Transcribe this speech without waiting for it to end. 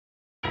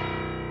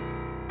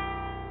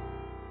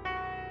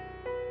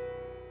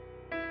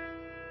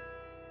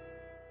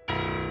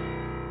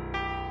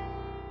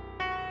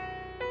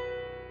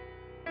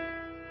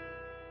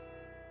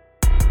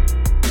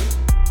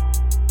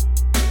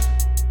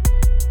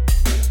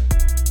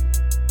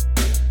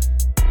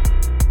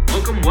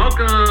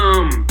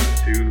Welcome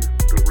to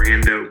the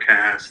Rando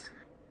Cast.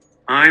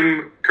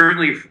 I'm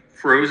currently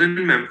frozen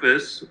in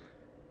Memphis,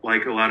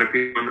 like a lot of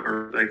people on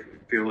Earth, I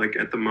feel like,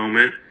 at the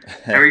moment.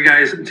 How are you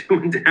guys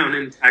doing down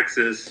in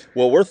Texas?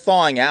 Well, we're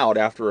thawing out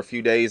after a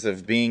few days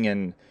of being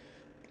in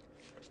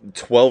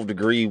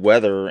 12-degree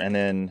weather, and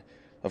then,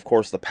 of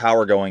course, the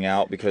power going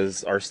out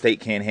because our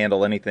state can't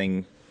handle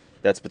anything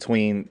that's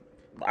between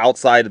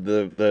outside of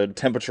the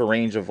temperature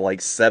range of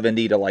like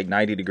 70 to like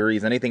 90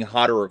 degrees. Anything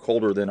hotter or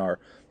colder than our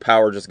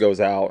power just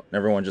goes out, and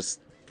everyone just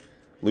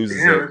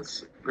loses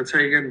it. That's how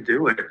you're going to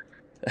do it.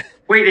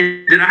 Wait,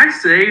 did I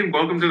say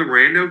welcome to the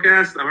Rando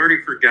Cast? I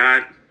already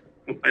forgot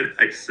what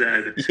I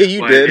said. Yeah,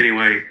 you did.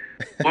 Anyway,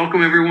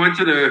 welcome everyone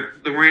to the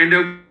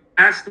Rando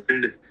Cast,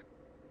 and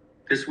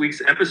this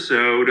week's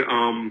episode,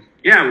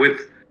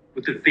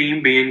 with the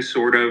theme being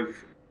sort of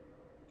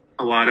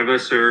a lot of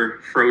us are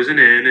frozen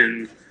in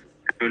and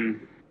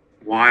having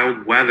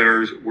wild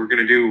weathers. We're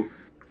going to do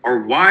our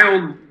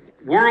wild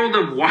world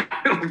of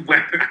wild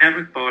weather. I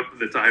haven't thought of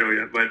the title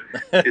yet, but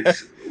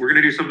we're going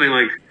to do something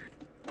like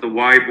the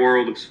wide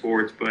world of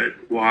sports, but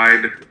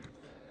wide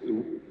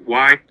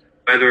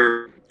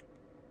weather,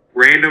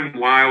 random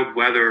wild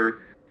weather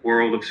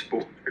world of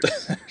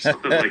sports,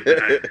 something like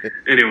that.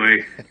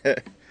 Anyway,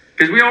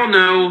 because we all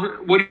know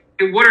what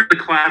are the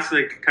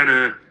classic kind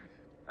of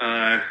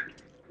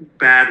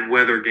bad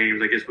weather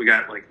games. I guess we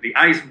got like the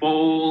Ice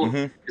Bowl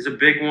is a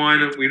big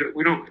one.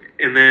 We don't,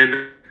 and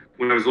then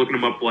when I was looking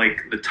them up,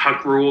 like the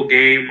Tuck Rule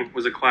game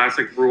was a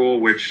classic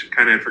rule, which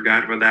kind of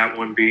forgot about that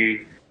one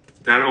being.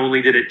 Not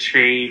only did it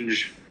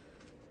change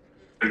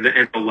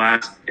the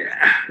last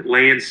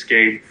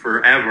landscape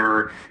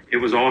forever, it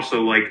was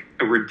also like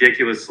a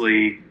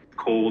ridiculously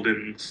cold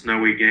and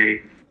snowy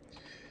game.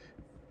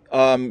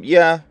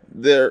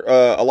 There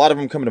a lot of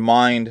them come to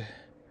mind.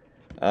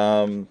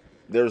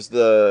 There was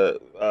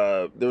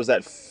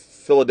that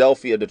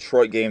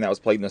Philadelphia-Detroit game that was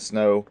played in the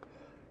snow,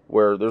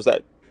 where there's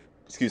that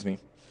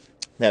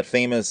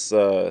famous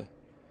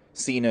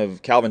scene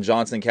of Calvin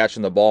Johnson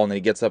catching the ball, and then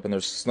he gets up and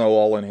there's snow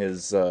all in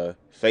his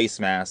face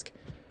mask.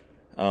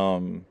 There's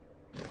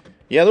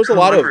a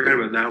lot of. I forgot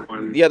about that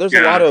one. Yeah, there's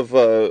a lot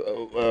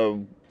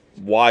of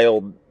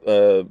wild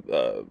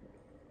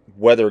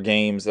weather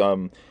games.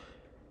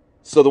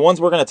 So the ones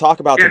we're going to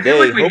talk about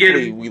today,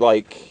 hopefully we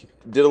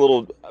did a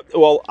little.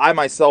 Well, I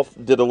myself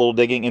did a little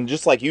digging, and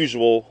just like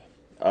usual,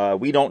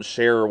 we don't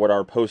share what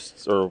our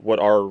posts or what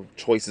our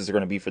choices are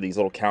going to be for these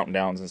little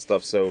countdowns and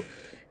stuff. So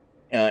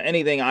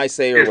anything I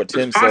say or what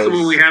Tim says, it's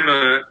possible we have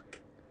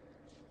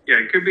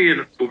it could be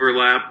an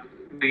overlap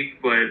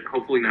week, but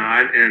hopefully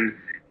not. And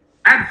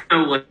I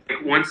felt like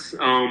once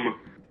I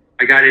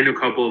got into a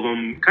couple of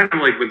them, kind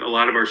of like with a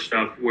lot of our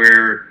stuff,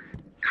 where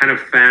kind of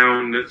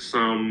found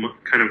some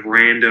kind of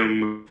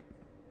random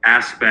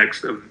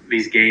aspects of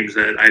these games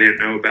that I didn't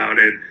know about.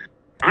 And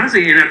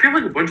honestly, and I feel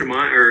like a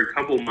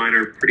couple of mine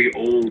are pretty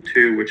old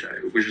too, which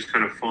was just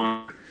kind of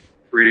fun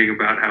reading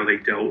about how they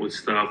dealt with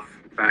stuff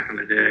back in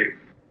the day.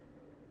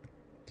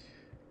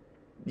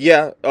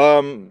 Yeah,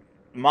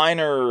 mine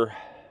are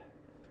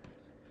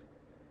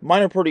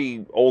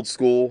pretty old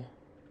school,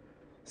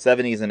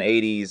 70s and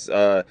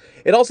 80s.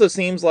 It also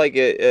seems like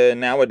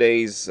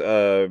nowadays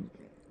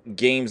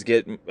games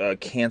get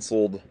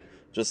canceled,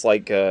 just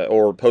like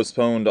or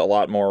postponed a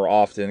lot more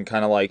often,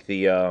 kind of like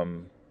the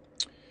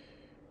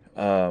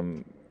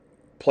Buffalo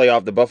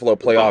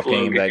playoff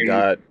game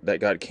that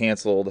got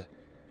canceled.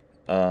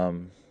 I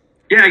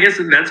guess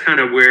that's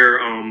kind of where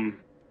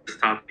this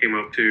topic came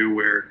up too,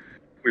 where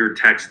we were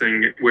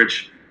texting,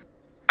 which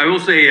I will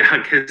say,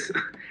 because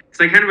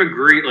I kind of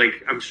agree.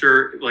 Like, I'm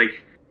sure,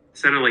 like,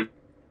 sounded like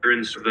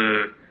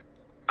the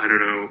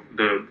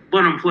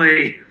let them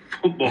play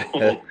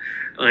football,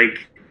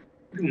 like,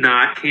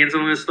 not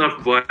canceling this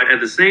stuff. But at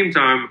the same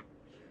time,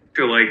 I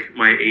feel like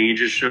my age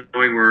is showing,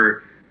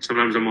 where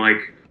sometimes I'm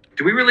like,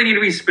 do we really need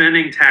to be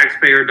spending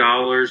taxpayer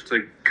dollars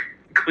to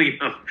clean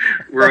up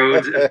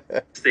roads and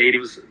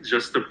stadiums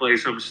just to play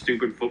some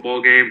stupid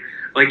football game?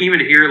 Like,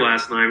 even here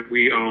last night,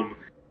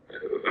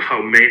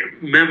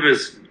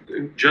 Memphis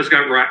just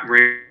got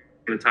ranked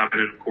in the top,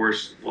 and of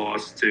course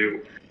lost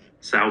to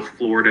South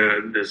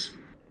Florida, this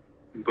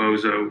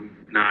bozo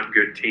not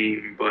good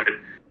team. But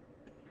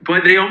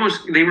they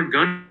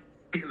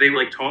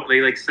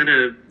sent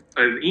an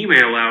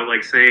email out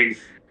like saying,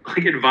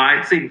 like,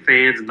 advising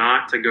fans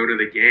not to go to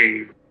the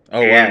game.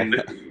 Oh, and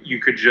wow. you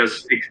could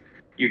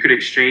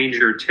exchange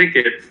your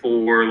ticket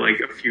for like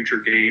a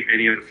future game,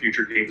 any of the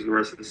future games of the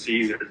rest of the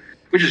season,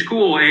 which is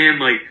cool. And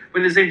like,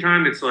 but at the same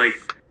time, it's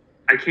like,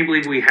 I can't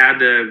believe we had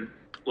to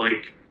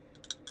like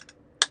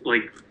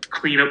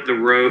clean up the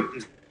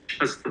roads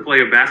just to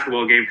play a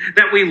basketball game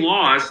that we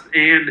lost.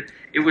 And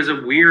it was a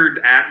weird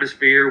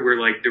atmosphere where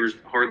like there was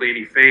hardly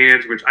any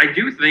fans, which I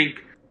do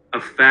think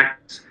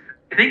affects.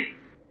 I think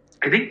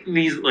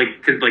these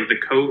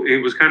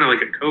it was kind of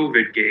like a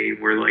COVID game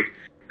where like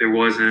there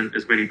wasn't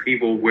as many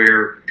people.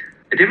 Where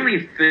I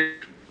definitely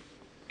think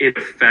it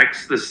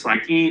affects the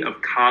psyche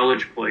of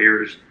college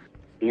players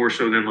more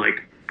so than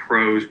like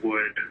pros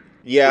would.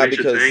 Yeah,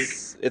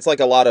 because it's like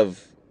a lot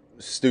of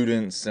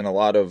students and a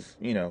lot of,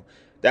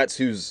 that's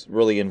who's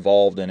really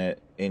involved in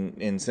it.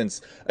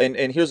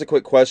 And here's a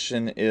quick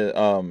question: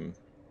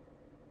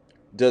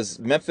 Does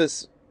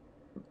Memphis,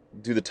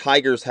 do the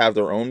Tigers have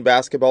their own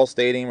basketball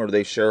stadium, or do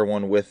they share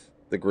one with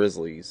the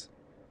Grizzlies?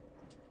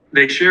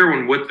 They share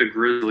one with the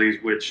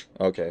Grizzlies, which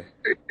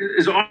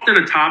is often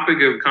a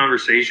topic of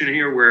conversation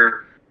here.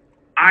 Where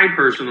I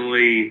wish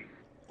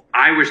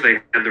they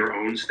had their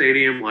own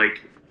stadium,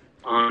 like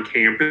on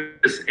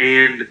campus,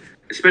 and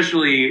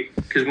especially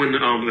because when the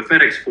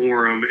FedEx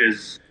Forum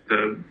is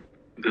the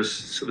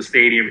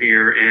stadium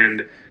here,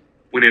 and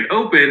when it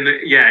opened,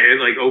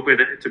 it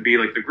opened to be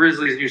like the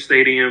Grizzlies' new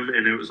stadium,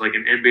 and it was like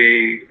an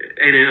NBA,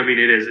 and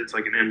it's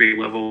like an NBA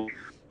level,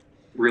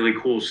 really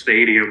cool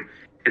stadium.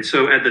 And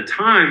so at the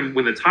time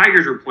when the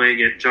Tigers were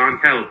playing it, John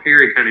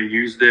Calipari kind of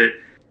used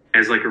it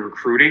as like a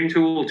recruiting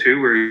tool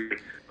too, where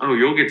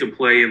you'll get to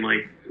play in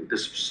like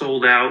this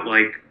sold out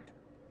like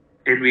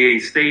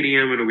NBA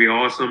stadium, it'll be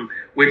awesome,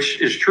 which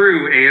is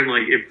true, and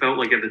like it felt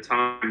like at the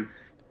time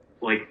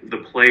like the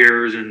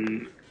players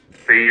and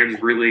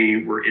fans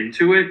really were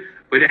into it.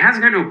 But it has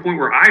gotten to a point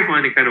where I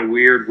find it kind of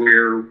weird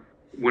where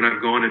when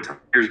I've gone to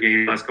Tigers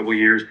games the last couple of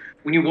years,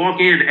 when you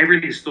walk in,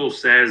 everything still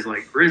says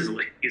like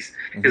Grizzlies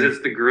because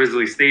it's the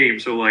Grizzlies stadium.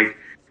 So like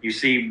you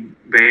see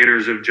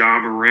banners of Ja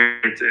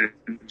Morant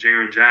and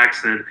Jaren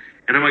Jackson,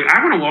 and I'm like,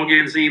 I want to walk in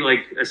and see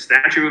like a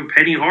statue of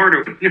Penny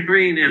Hardaway,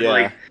 and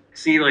like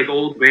see like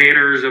old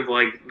banners of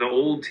like the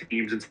old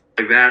teams and stuff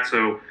like that.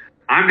 So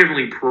I'm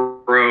definitely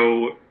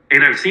pro,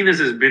 and I've seen this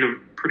has been a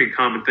pretty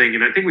common thing,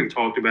 and I think we've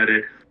talked about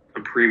it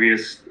on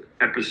previous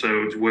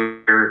episodes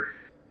where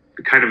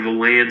kind of the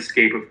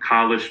landscape of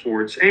college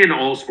sports and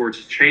all sports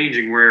is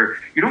changing, where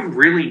you don't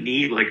really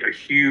need like a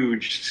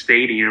huge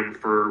stadium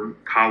for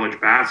college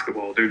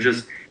basketball. There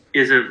just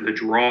isn't the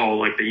draw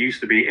like they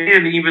used to be.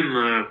 And even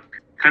the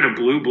kind of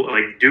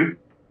like Duke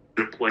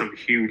doesn't play a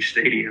huge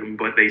stadium,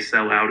 but they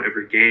sell out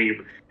every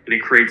game, and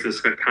it creates this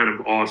kind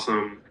of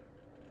awesome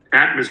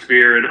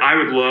atmosphere. And I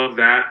would love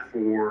that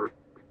for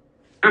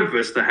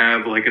Memphis to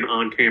have like an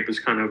on-campus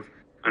kind of,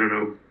 I don't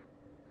know,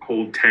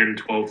 hold 10,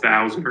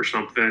 12,000 or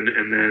something,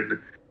 and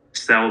then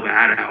sell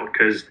that out,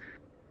 because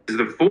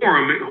the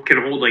Forum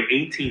can hold like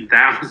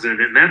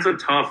 18,000, and that's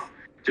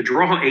to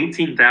draw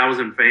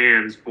 18,000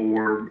 fans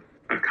for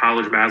a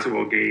college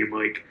basketball game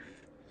like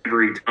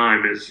every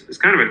time is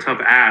kind of a tough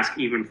ask,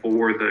 even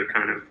for the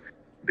kind of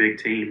big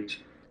teams.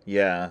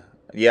 Yeah,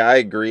 I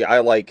agree.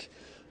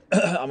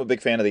 I'm a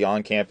big fan of the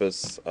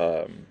on-campus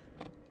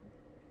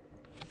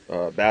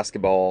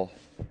basketball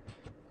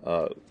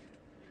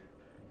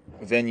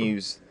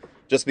venues,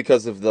 just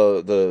because of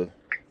the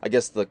I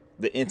guess the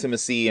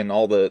intimacy and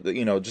all the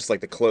just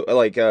like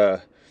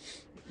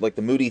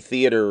the Moody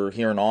Theater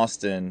here in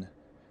Austin,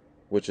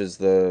 which is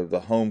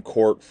the home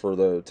court for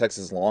the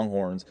Texas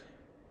Longhorns.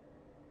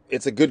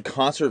 It's a good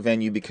concert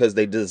venue because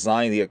they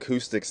design the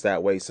acoustics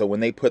that way. So when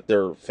they put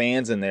their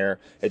fans in there,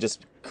 it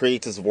just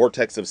creates this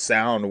vortex of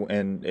sound,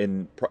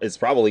 and it's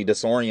probably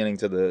disorienting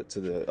to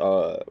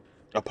the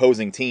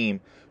opposing team.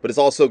 But it's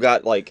also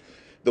got like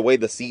the way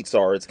the seats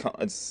are. It's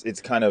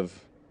kind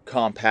of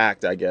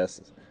compact, I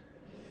guess.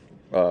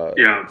 For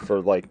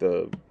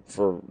the.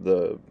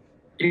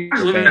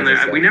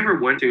 We never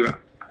went to.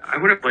 I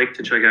would have liked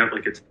to check out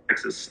like a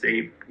Texas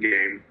State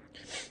game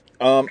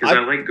because I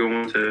like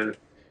going to.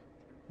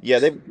 Yeah,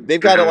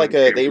 they've got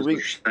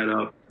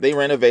they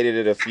renovated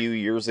it a few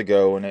years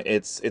ago, and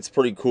it's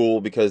pretty cool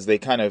because they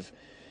kind of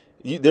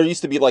there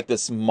used to be like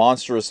this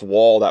monstrous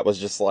wall that was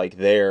just like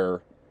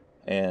there,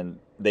 and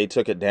they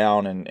took it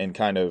down and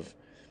kind of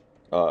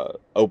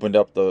opened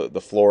up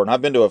the floor. And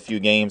I've been to a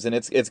few games, and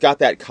it's got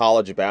that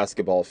college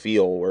basketball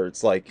feel where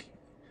it's like,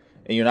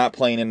 and you're not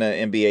playing in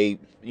an NBA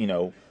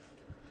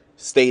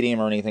stadium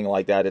or anything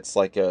like that. It's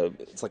like a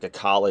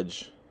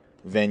college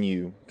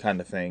venue kind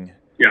of thing.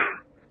 Yeah.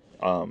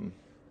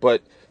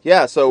 But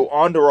yeah, so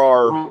on to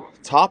our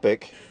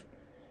topic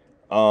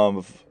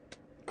of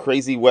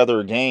crazy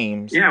weather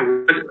games. Yeah.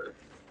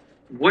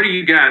 What do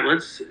you got?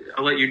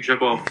 I'll let you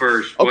jump off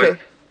first. Okay.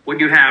 What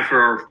do you have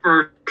for our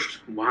first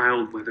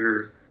wild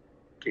weather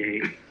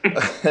game?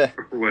 Or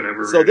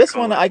whatever. So this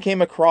one I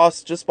came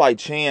across just by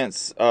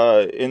chance,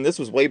 and this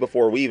was way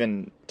before we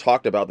even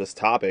talked about this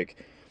topic.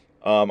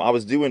 I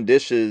was doing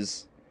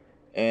dishes,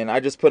 and I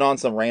just put on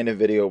some random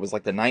video. It was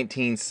like the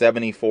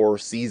 1974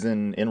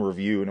 season in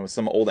review, and it was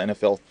some old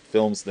NFL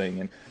Films thing.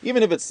 And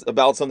even if it's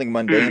about something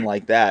mundane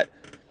like that,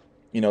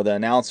 the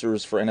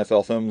announcers for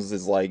NFL Films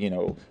is like,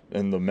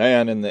 and the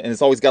man, and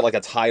it's always got like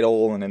a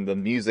title and the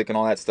music and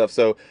all that stuff.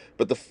 So,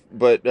 but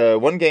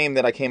one game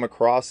that I came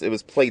across, it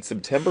was played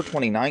September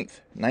 29th,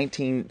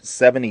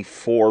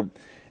 1974.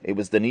 It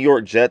was the New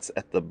York Jets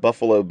at the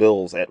Buffalo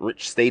Bills at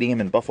Rich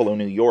Stadium in Buffalo,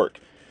 New York.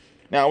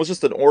 Now, it was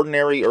just an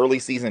ordinary early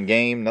season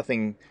game,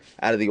 nothing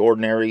out of the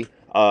ordinary,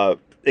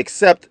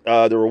 except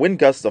there were wind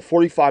gusts of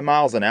 45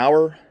 miles an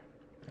hour,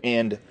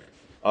 and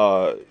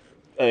it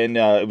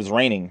was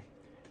raining.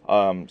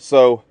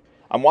 So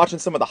I'm watching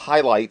some of the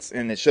highlights,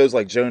 and it shows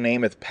like Joe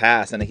Namath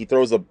pass, and he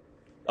throws a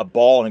a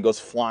ball and it goes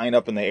flying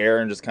up in the air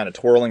and just kind of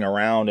twirling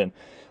around, and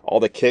all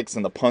the kicks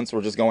and the punts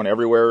were just going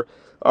everywhere.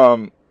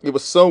 It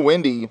was so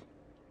windy.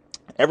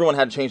 Everyone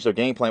had to change their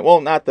game plan.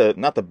 Well, not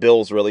the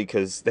Bills really,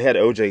 because they had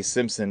O.J.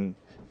 Simpson.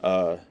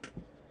 Who's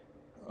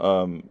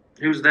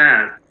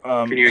that?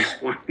 Can you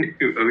explain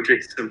who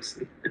O.J.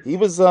 Simpson is?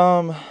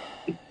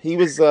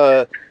 He's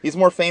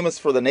more famous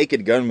for the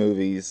Naked Gun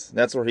movies.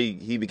 That's where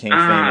he became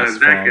famous that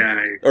from.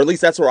 Guy. Or at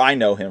least that's where I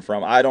know him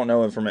from. I don't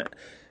know him from it.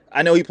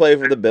 I know he played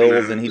for the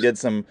Bills and he did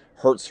some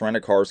Hertz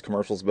Rent-A-Cars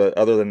commercials, but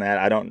other than that,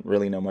 I don't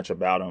really know much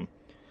about him.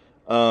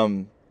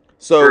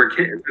 So for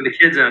the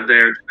kids out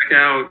there, check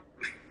out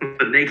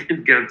the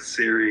Naked Gun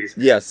series.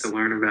 Yes. To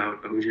learn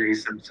about O.J.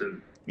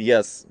 Simpson.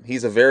 Yes,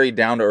 he's a very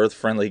down-to-earth,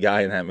 friendly guy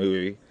in that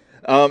movie.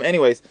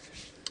 Anyways,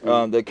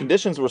 the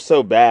conditions were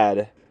so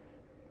bad.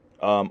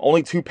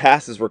 Only 2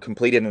 passes were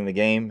completed in the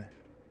game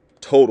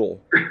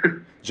total.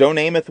 Joe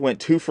Namath went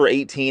 2 for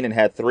 18 and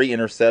had 3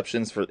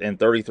 interceptions and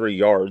 33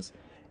 yards.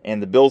 And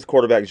the Bills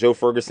quarterback, Joe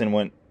Ferguson,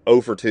 went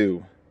 0 for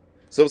 2.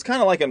 So it was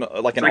kind of like an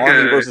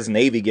Army versus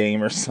Navy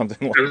game or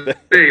something like that.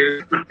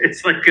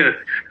 It's like a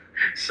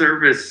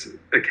service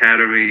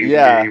academy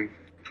game.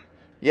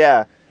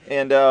 Yeah.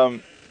 And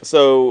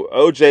so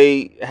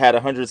OJ had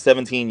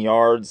 117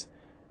 yards.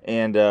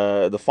 And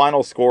the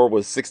final score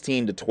was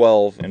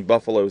 16-12 in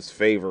Buffalo's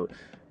favor.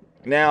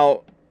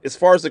 Now, as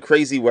far as the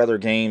crazy weather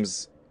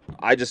games,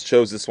 I just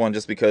chose this one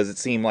just because it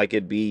seemed like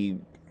it'd be,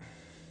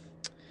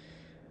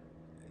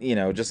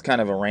 just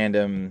kind of a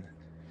random.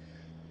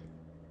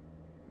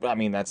 I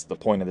mean, that's the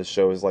point of this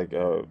show, is like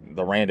the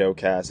rando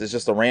cast. It's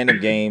just a random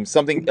game,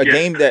 a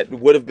game that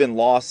would have been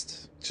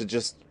lost to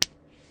just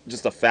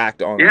a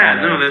fact on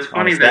that's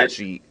funny stat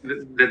sheet.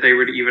 That they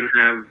would even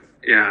have.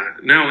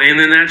 And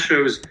then that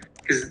shows.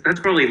 Because that's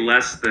probably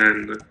less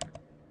than.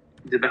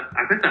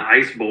 I bet the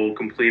Ice Bowl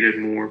completed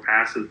more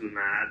passes than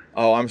that.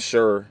 Oh, I'm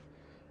sure.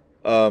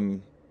 Because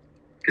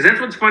that's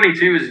what's funny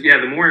too is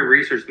the more I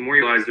research, the more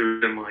you realize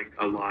there's been like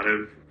a lot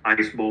of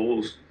Ice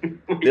Bowls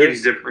in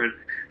different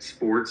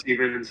sports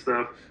even and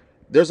stuff.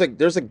 There's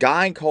a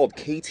guy called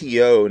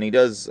KTO, and he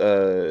does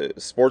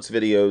sports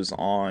videos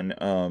on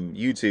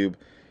YouTube.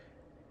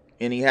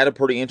 And he had a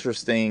pretty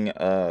interesting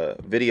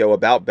video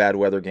about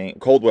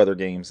cold weather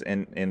games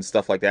and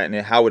stuff like that,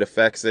 and how it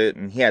affects it.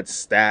 And he had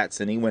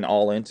stats, and he went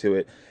all into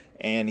it.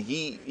 And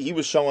he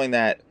was showing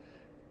that,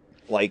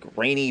 like,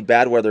 rainy,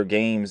 bad weather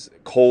games,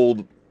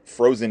 cold,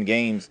 frozen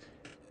games,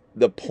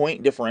 the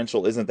point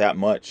differential isn't that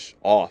much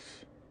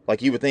off.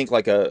 Like, you would think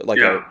like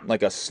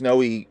a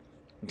snowy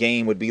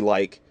game would be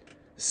like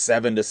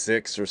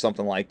 7-6 or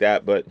something like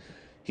that. But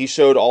he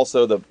showed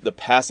also the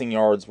passing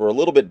yards were a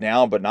little bit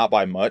down, but not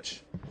by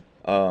much.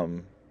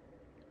 And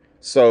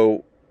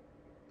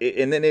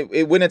then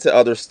it went into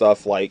other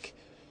stuff, like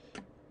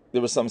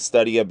there was some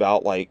study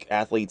about like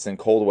athletes in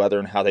cold weather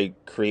and how they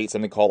create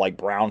something called like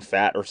brown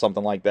fat or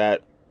something like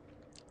that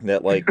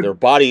like their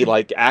body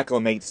like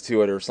acclimates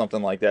to it or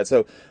something like that.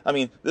 So, I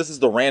mean, this is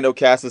the rando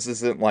cast. This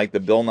isn't like the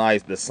Bill Nye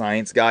the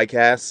Science Guy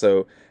cast.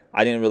 So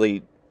I didn't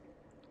really,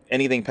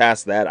 anything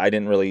past that, I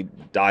didn't really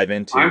dive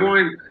into. I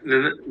want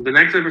the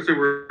next episode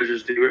we're going to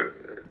just do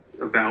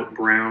about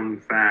brown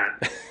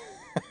fat.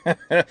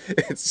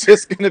 It's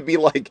just going to be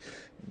like,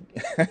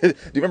 do you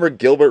remember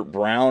Gilbert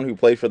Brown, who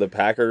played for the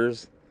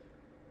Packers?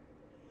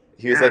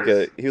 He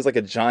was like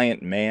a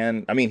giant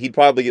man. I mean, he'd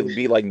probably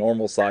be like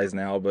normal size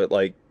now, but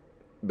like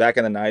back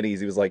in the 90s,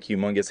 he was like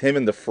humongous. Him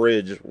and the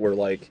Fridge were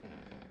like,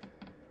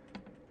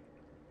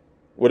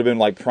 would have been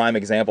like prime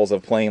examples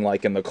of playing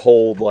like in the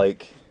cold,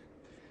 like.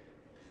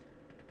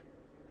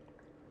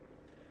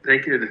 They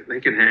could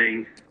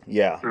hang.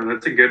 Yeah. No,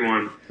 that's a good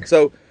one.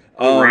 So,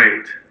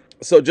 right.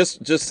 So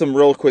just some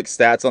real quick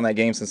stats on that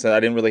game, since I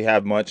didn't really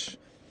have much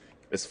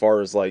as far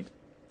as like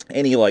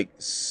any like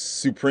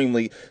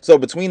supremely. So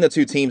between the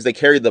two teams, they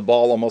carried the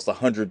ball almost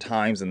 100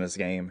 times in this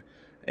game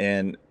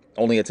and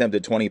only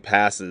attempted 20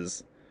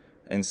 passes.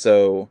 And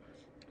so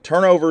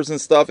turnovers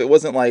and stuff, it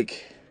wasn't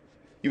like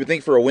you would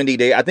think for a windy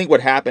day. I think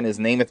what happened is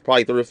Namath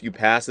probably threw a few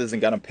passes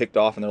and got them picked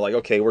off, and they're like,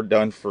 okay, we're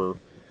done for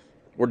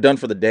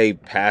the day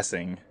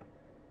passing.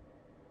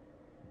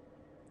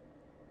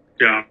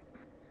 Yeah.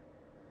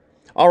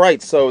 All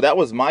right, so that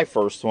was my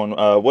first one.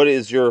 What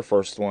is your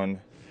first one?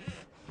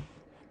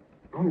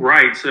 All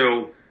right,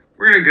 so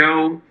we're going to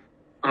go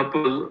up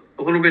a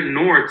little bit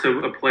north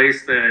to a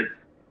place that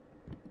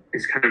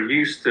is kind of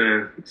used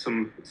to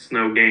some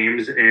snow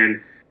games,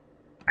 and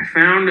I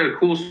found a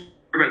cool story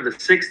about the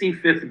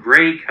 65th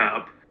Grey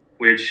Cup,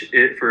 which,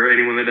 for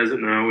anyone that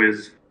doesn't know,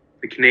 is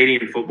the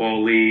Canadian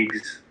Football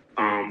League's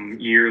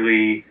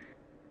yearly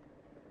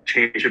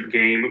championship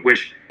game,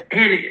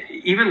 and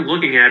even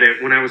looking at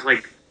it, when I was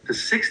like, the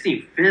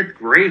 65th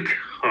Grey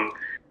Cup,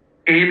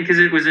 and because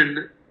it was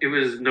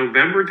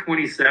November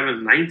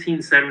 27th,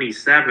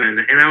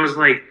 1977, and I was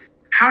like,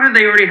 how did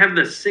they already have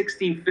the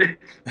 65th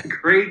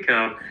Grey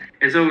Cup?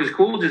 And so it was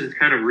cool just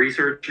kind of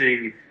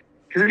researching,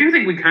 because I do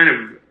think we kind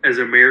of, as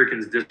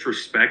Americans,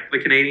 disrespect the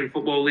Canadian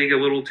Football League a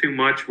little too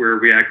much,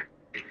 where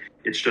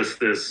it's just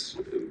this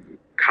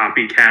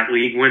copycat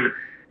league, when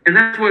and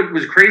that's what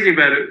was crazy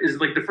about it is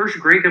like the first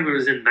Grey Cup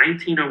was in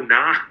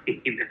 1909,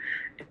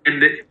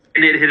 and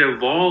it had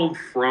evolved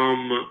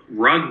from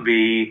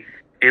rugby,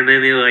 and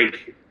then they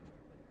like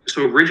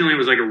so originally it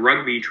was like a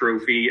rugby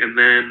trophy, and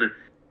then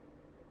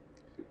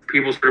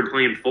people started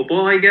playing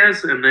football, I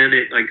guess, and then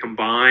it like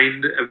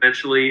combined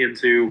eventually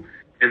into,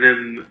 and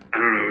then I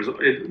don't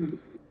know,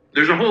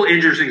 there's a whole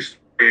interesting story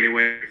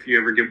anyway if you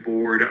ever get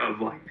bored of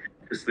like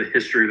just the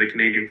history of the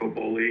Canadian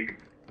Football League,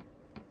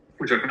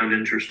 which I found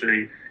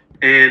interesting.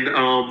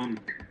 And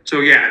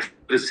so yeah,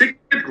 the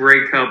 60th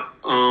Grey Cup,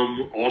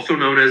 also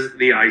known as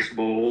the Ice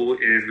Bowl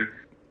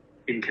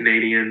in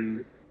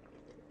Canadian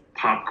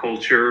pop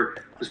culture,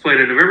 was played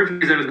on November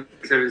 27,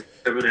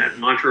 1977 at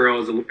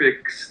Montreal's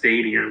Olympic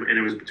Stadium, and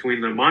it was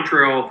between the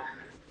Montreal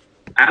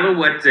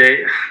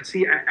Alouettes.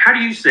 See, how do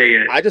you say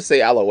it? I just say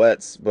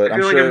Alouettes, but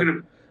I'm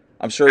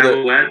sure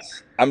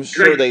Alouettes. I'm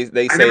sure they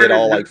say it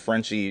all like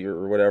Frenchy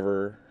or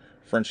whatever,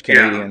 French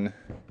Canadian. Yeah.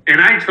 And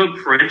I took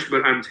French,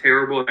 but I'm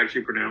terrible at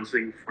actually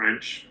pronouncing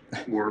French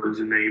words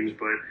and names.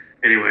 But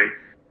anyway,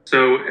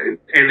 so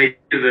and they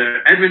did the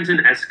Edmonton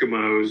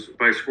Eskimos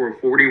by a score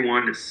of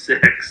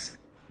 41-6.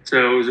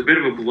 So it was a bit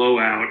of a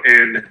blowout.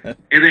 And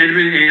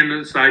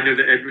the side note,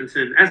 the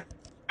Edmonton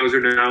Eskimos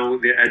are now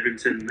the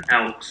Edmonton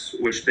Elks,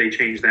 which they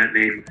changed that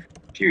name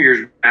a few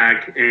years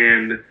back.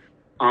 And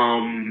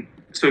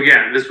so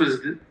yeah, this was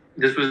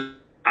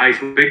ice.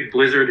 Big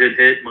blizzard had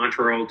hit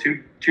Montreal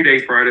two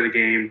days prior to the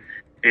game,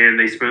 and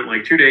they spent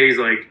like 2 days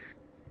like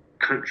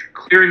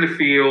clearing the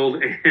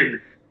field.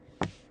 And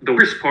the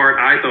worst part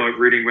I thought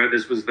reading about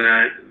this was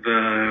that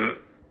the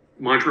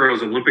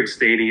Montreal's Olympic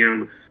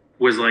Stadium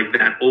was like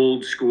that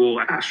old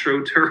school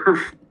AstroTurf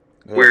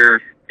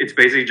where it's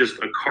basically just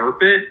a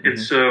carpet, and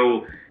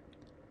so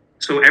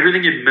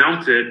everything had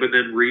melted, but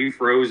then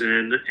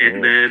refrozen,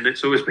 and then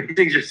so it was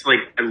basically just like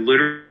a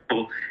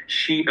literal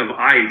sheet of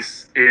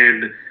ice.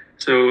 And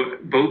so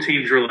both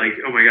teams were like,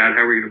 "Oh my God,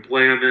 how are we going to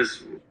play on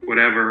this?"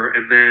 Whatever.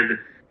 And then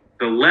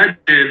the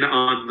legend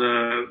on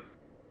the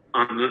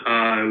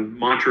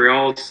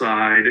Montreal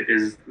side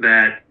is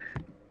that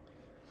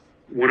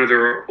one of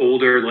their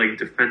older like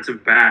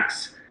defensive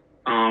backs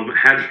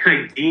had the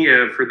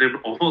idea for them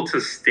all to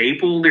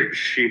staple their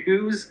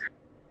shoes,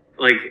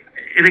 like,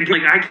 and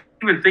again, like I can't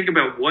even think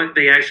about what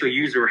they actually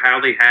used or how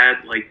they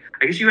had like.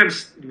 I guess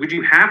would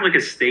you have like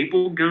a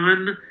staple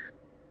gun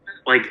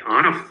like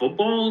on a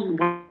football?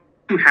 Why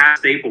do you have a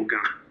staple gun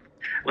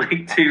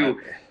like to?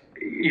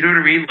 You know what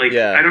I mean? Like,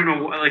 yeah. I don't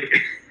know. Like,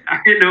 I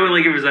didn't know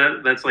like it was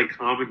that's like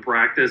common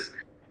practice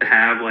to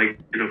have like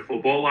in a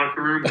football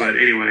locker room. But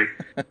anyway,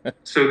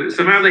 so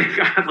somehow they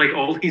got like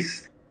all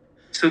these.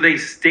 So they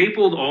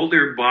stapled all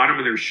their bottom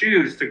of their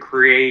shoes to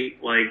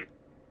create like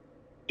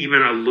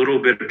even a little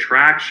bit of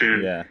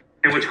traction. Yeah.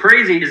 And what's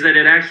crazy is that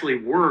it actually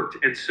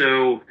worked. And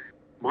so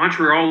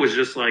Montreal was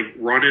just like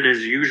running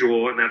as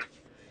usual, and that's why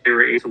they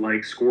were able to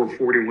like score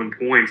 41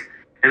 points.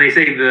 And they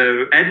say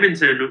the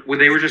Edmonton, when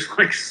they were just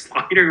like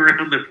sliding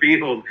around the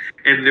field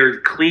and their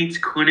cleats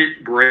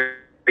couldn't break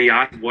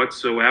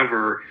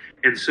whatsoever.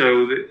 And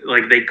so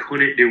like they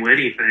couldn't do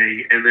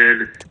anything. And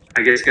then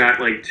I guess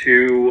got like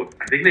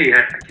I think they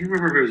had, I can't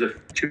remember if it was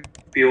 2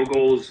 field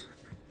goals.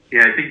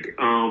 Yeah, I think,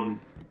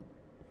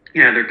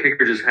 their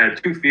kicker just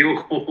had 2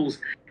 field goals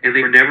and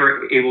they were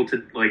never able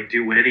to like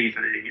do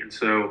anything. And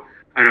so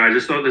I don't know, I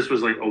just thought this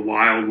was like a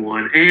wild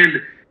one.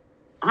 And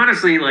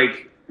honestly,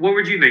 like, what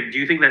would you think? Do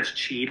you think that's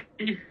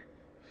cheating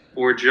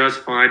or just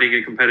finding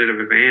a competitive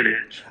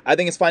advantage? I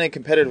think it's finding a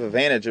competitive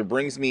advantage. It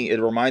reminds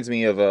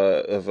me of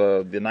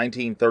the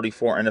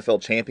 1934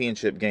 NFL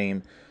championship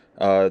game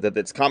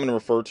that's commonly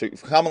referred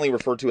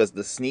to as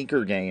the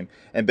sneaker game.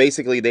 And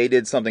basically they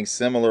did something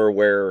similar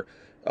where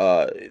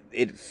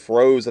it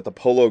froze at the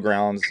Polo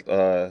Grounds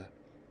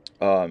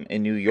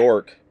in New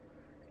York,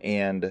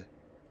 and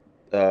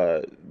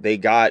they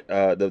got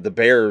the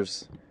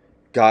Bears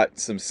got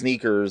some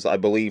sneakers, I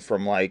believe,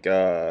 from like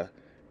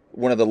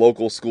one of the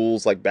local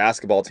schools, like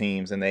basketball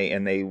teams, and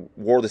they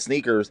wore the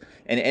sneakers,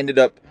 and it ended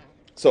up.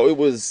 So it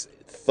was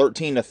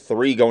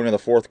 13-3 going into the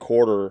fourth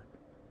quarter,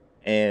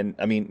 and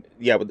I mean,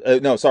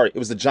 it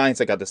was the Giants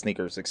that got the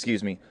sneakers.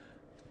 Excuse me,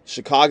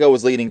 Chicago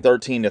was leading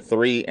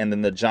 13-3, and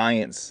then the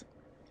Giants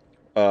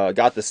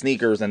got the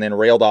sneakers and then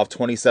railed off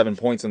 27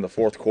 points in the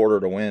fourth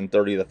quarter to win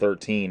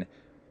 30-13.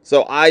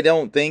 So I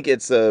don't think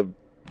it's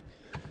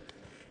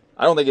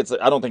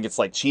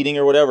like cheating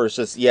or whatever. It's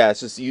just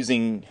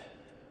using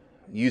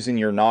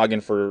your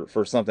noggin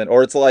for something.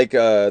 Or it's like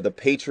the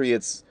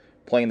Patriots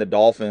playing the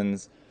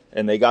Dolphins,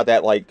 and they got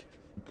that like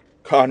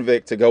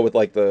convict to go with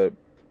like the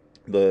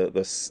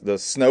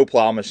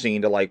snowplow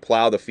machine to like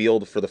plow the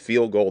field for the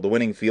field goal, the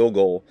winning field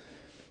goal.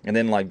 And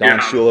then like Don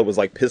Shula was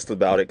like pissed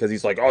about it because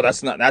he's like, oh,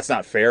 that's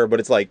not fair. But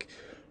it's like,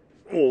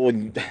 well,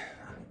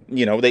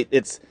 you know,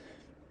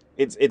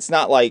 it's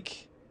not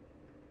like,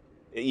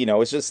 you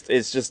know, it's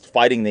just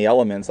fighting the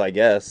elements, I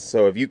guess.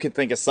 So if you can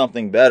think of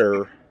something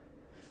better,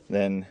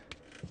 then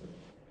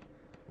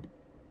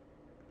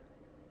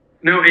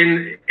no,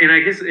 and I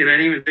guess, and I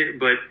didn't even think,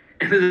 but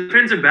the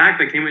defensive back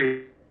that came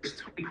in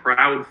Tony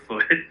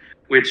Proudfoot,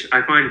 which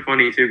I find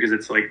funny too because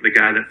it's like the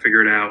guy that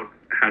figured out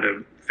how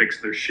to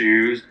fix their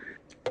shoes.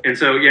 And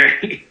so, yeah,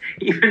 he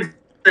even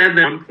said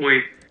that at one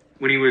point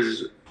when he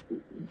was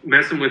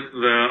messing with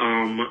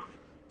the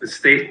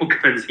staple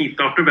guns, he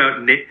thought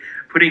about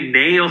putting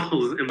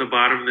nails in the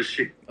bottom of the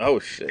shoe. Oh,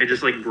 shit. And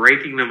just, like,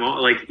 breaking them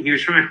all. Like, he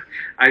was trying...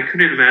 I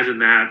couldn't imagine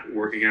that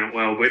working out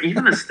well. But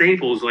even the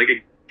staples, like,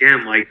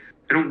 again, like,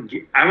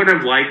 I would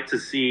have liked to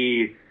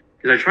see...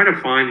 Because I try to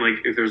find,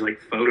 like, if there's, like,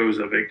 photos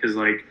of it. Because,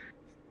 like,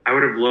 I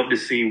would have loved to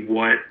see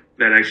what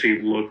that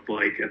actually looked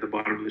like at the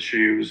bottom of the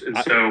shoes. And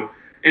so...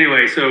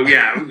 Anyway, so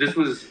yeah, this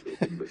is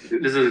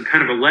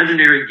kind of a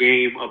legendary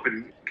game up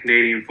in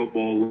Canadian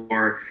football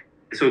lore.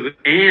 So,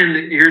 and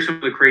here's some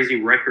of the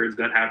crazy records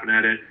that happened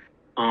at it.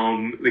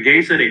 The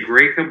game set a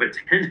Grey Cup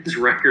attendance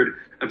record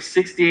of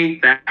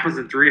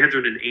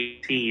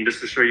 68,318,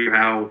 just to show you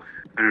how,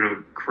 I don't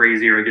know,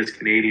 crazy, or I guess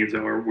Canadians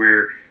are,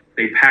 where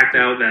they packed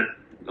out that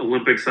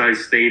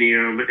Olympic-sized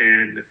stadium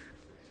and,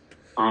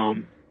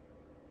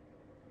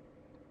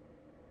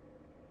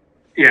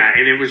 yeah,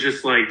 and it was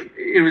just like,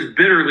 it was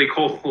bitterly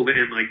cold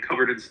and like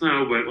covered in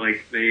snow, but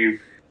like they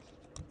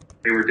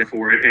were dead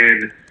for it.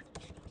 And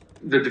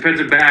the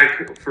defensive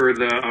back for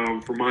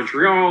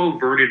Montreal,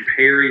 Vernon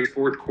Perry's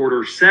fourth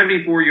quarter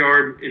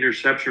 74-yard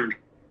interception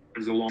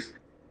is the longest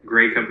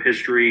Grey Cup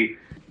history.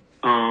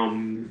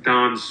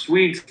 Don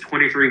Sweets,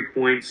 23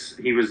 points.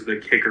 He was the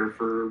kicker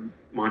for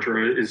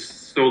Montreal. Is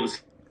still the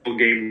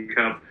game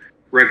cup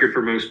record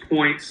for most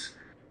points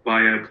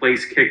by a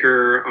place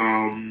kicker.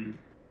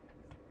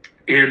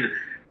 And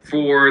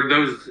for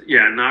those,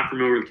 not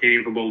familiar with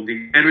Canadian football,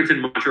 the Edmonton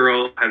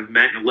Montreal have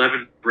met in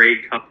 11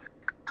 Grey Cup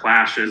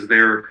clashes.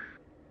 They're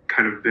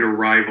kind of bitter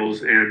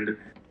rivals, and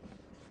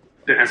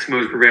the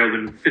Eskimos prevailed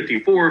in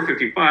 54,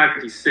 55,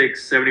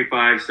 56,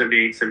 75,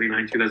 78,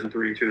 79,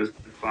 2003, and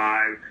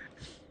 2005.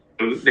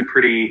 So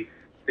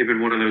they've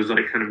been one of those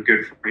like kind of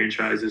good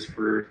franchises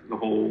for the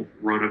whole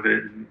run of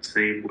it, and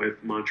same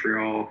with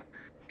Montreal.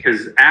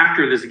 Because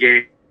after this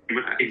game,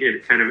 I think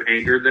it kind of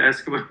angered the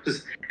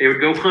Eskimos. They would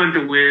go on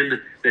to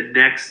win the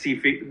next 5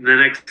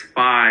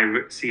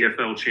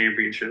 CFL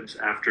championships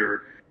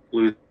after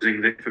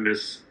losing the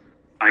infamous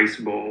Ice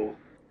Bowl.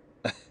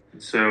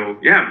 So,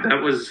 yeah,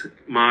 that was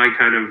my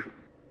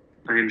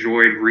I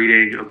enjoyed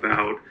reading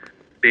about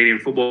Canadian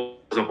football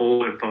as a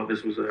whole and thought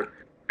this was a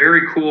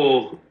very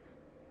cool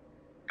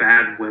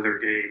bad weather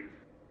game.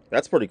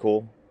 That's pretty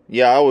cool.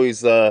 Yeah, I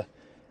always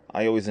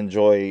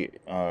enjoy,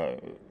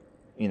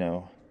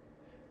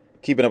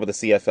 keeping up with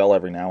the CFL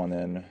every now and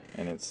then,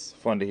 and it's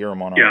fun to hear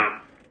them on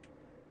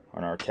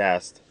our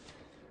cast.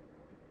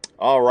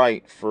 All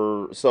right,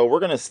 so we're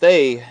gonna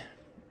stay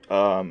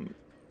in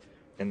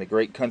the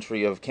great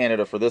country of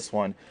Canada for this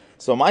one.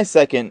 So my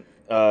second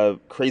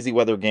crazy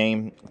weather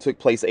game took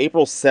place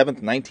April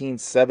 7th,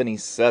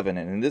 1977,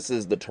 and this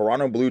is the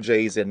Toronto Blue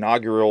Jays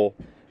inaugural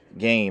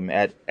game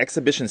at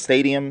Exhibition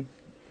Stadium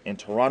in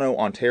Toronto,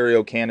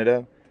 Ontario,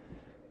 Canada,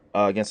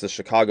 against the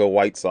Chicago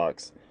White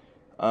Sox.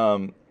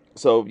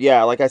 So,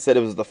 yeah, like I said,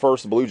 it was the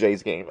first Blue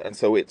Jays game, and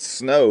so it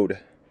snowed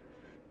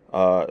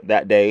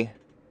that day.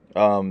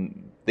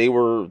 From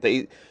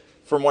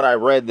what I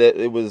read, that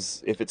it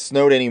was, if it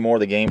snowed anymore,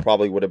 the game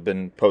probably would have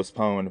been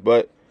postponed.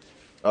 But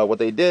what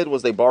they did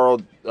was they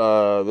borrowed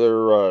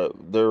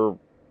their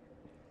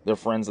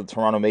friends, the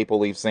Toronto Maple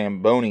Leaf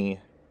Zamboni,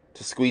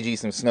 to squeegee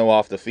some snow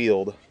off the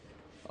field.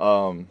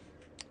 So,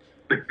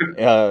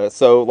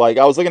 like,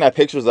 I was looking at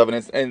pictures of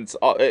it, and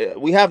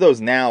we have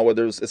those now, where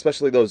there's,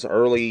 especially those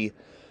early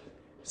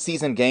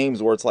season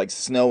games where it's like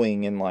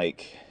snowing in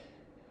like,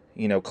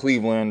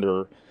 Cleveland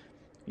or,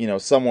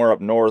 somewhere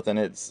up north, and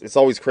it's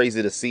always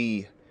crazy to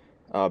see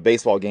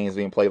baseball games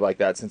being played like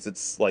that, since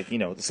it's like,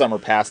 the summer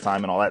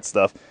pastime and all that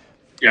stuff.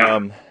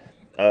 Yeah.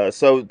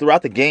 So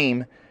throughout the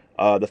game,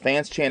 the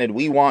fans chanted,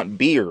 "We want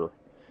beer,"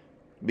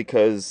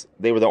 because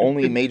they were the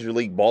only major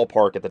league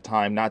ballpark at the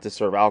time not to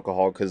serve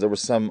alcohol, because there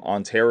was some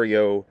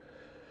Ontario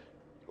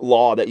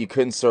law that you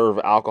couldn't serve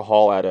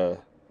alcohol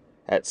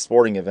at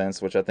sporting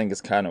events, which I think is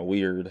kind of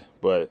weird,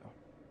 but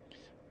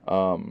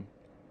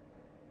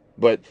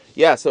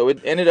yeah, so it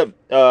ended up,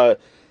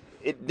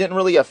 it didn't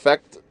really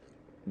affect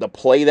the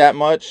play that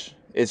much.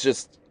 It's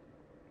just,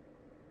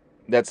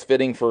 that's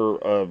fitting for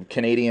a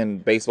Canadian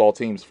baseball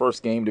team's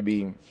first game to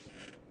be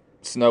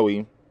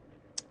snowy.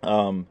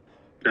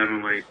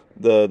 Definitely.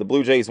 The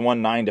Blue Jays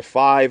won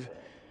 9-5.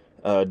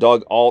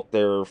 Doug Ault,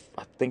 I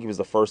think he was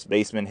the first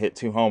baseman, hit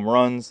 2 home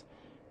runs.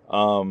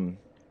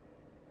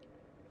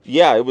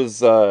 Yeah, it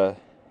was.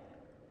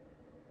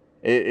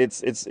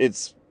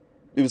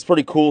 It was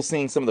pretty cool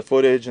seeing some of the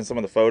footage and some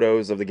of the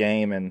photos of the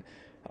game, and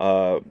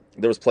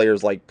there was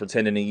players like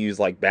pretending to use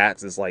like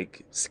bats as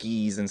like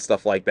skis and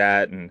stuff like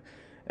that. And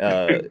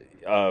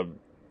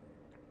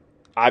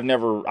I've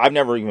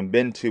never even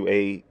been to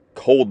a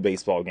cold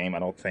baseball game, I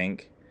don't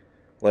think,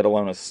 let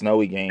alone a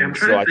snowy game.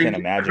 So I can't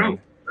imagine.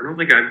 I don't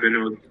think I've been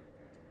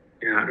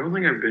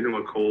to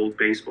a cold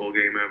baseball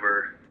game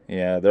ever.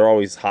 Yeah, they're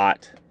always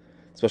hot,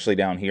 especially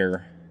down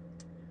here.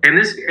 And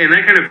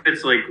that kind of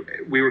fits, like,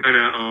 we were kind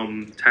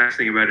of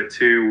texting about it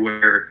too,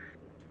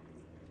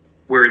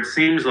 where it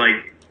seems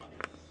like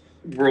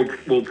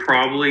we'll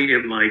probably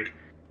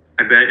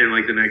I bet in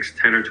like the next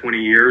 10 or 20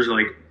 years,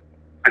 like,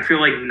 I feel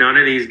like none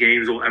of these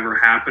games will ever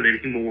happen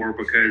anymore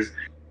because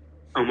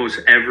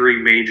almost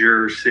every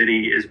major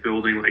city is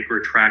building like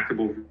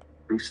retractable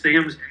roof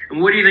stadiums.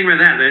 And what do you think about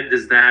that?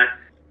 Does that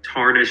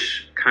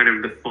tarnish kind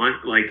of the fun?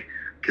 Like,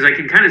 because I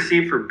can kind of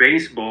see it for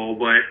baseball,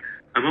 but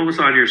I'm almost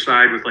on your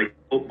side with like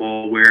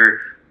football,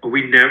 where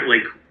we never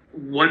like.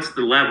 What's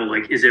the level?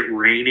 Like, is it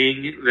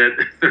raining that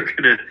they're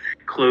gonna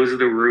close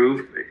the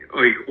roof,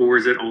 like, or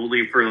is it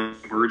only for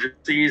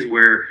emergencies?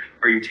 Where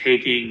are you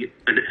taking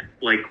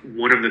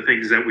one of the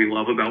things that we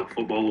love about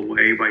football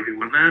away by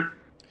doing that?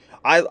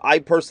 I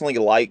personally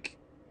like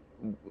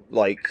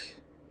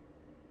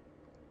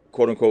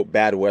quote unquote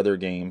bad weather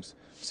games.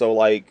 So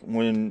like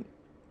when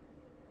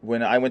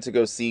I went to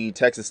go see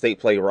Texas State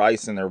play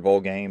Rice in their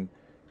bowl game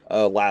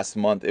last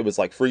month, it was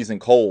like freezing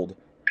cold,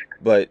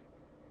 but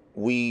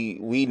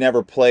we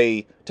never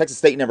play. Texas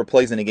State never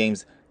plays any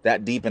games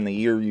that deep in the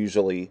year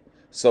usually.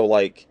 So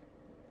like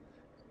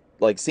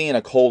seeing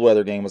a cold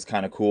weather game was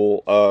kind of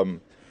cool.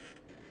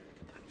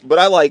 But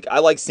I like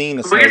seeing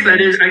the. I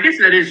guess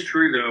that is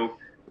true though.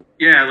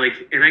 Yeah,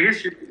 like, and I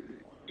guess you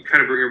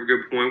kind of bring up a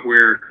good point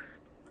where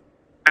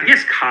I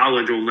guess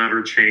college will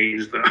never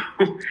change though.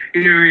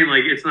 You know what I mean?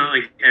 Like, it's not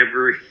like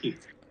every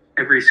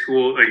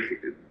school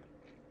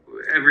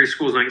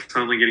is not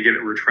suddenly going to get a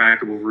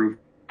retractable roof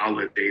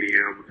college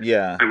stadium.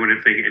 Yeah, I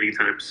wouldn't think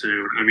anytime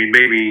soon. I mean,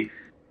 maybe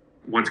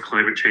once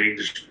climate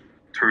change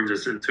turns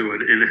us into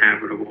an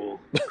inhabitable,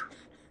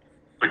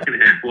 like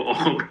we'll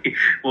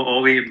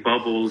all be in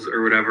bubbles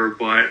or whatever.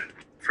 But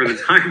for the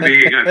time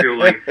being, I feel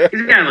like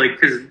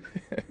because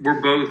we're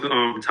both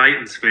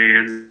Titans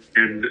fans,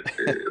 and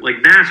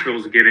like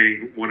Nashville's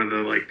getting one of the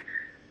like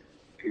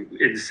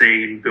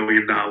insane $1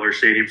 billion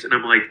stadiums, and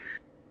I'm like,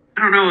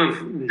 I don't know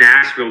if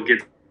Nashville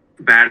gets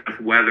bad enough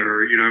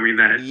weather, you know what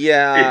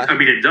I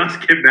mean? It does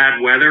get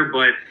bad weather,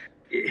 but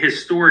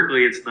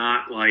historically it's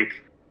not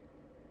like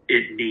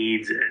it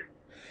needs it.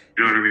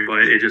 You know what I mean? But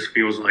it just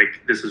feels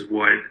like this is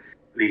what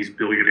these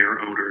billionaire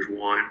owners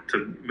want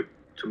to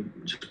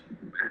just.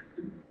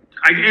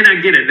 I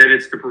get it that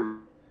it's to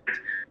prevent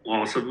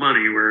loss of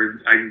money,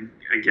 where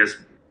I guess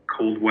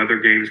cold weather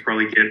games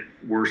probably get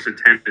worse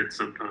attendance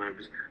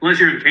sometimes, unless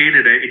you're in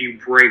Canada and you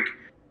break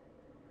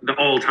the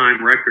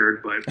all-time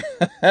record, but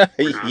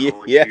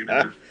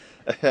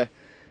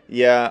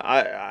yeah.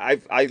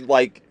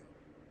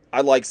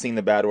 I like seeing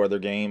the bad weather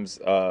games,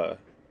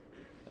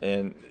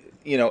 and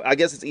you know, I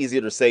guess it's easier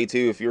to say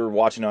too if you're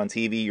watching on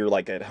TV. You're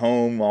like at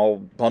home, all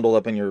bundled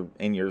up in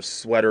your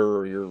sweater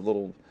or your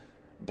little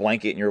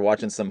blanket, and you're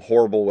watching some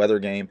horrible weather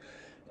game,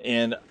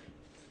 and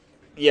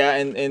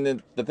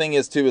the thing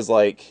is too is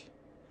like,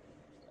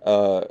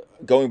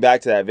 going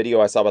back to that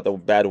video I saw about the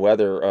bad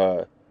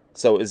weather.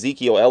 So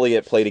Ezekiel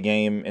Elliott played a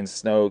game in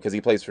snow because he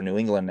plays for New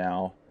England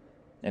now.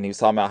 And he was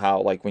talking about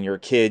how, like, when you're a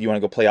kid, you want to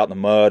go play out in the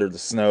mud or the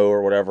snow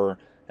or whatever.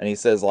 And he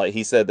said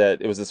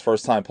that it was his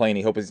first time playing.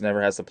 He hopes he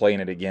never has to play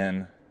in it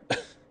again.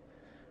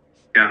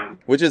 Yeah.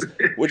 Which is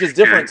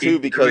different too,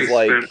 because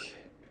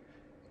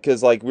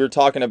we were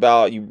talking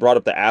about, you brought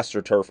up the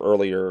AstroTurf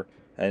earlier,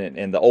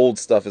 and the old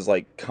stuff is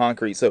like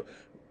concrete. So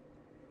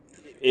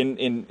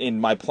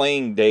in my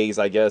playing days,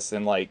 I guess,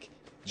 in like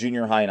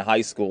junior high and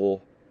high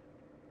school,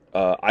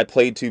 I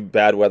played 2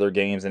 bad weather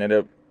games and ended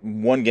up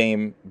one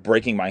game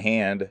breaking my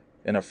hand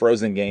in a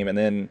frozen game, and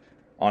then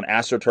on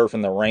AstroTurf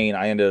in the rain,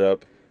 I ended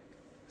up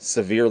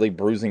severely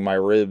bruising my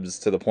ribs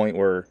to the point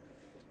where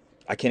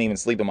I can't even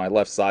sleep on my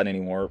left side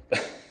anymore,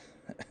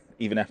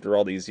 even after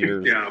all these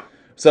years. Yeah.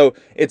 So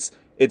it's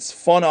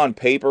fun on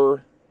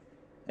paper,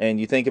 and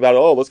you think about,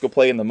 oh, let's go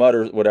play in the mud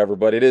or whatever,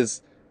 but it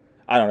is,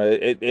 I don't know,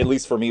 it at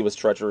least for me was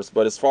treacherous.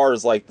 But as far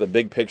as like the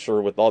big picture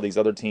with all these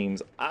other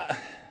teams,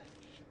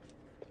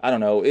 I don't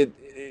know. You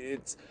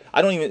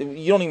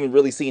don't even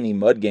really see any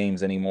mud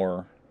games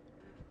anymore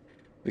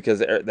because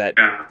that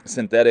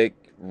synthetic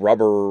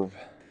rubber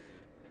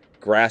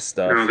grass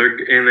stuff. No,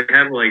 they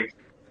have like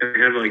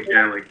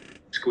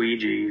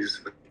squeegees.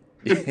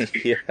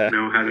 Yeah.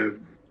 Know how to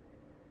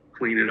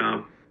clean it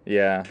up.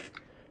 Yeah.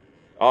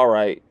 All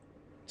right.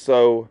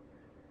 So,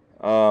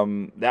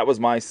 that was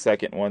my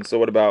second one. So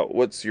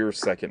what's your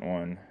second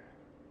one?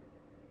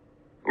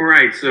 All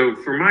right. So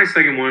for my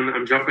second one,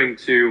 I'm jumping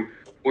to.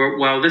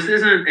 Well, this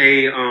isn't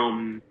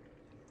a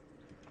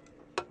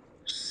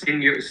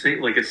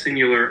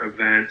singular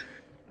event.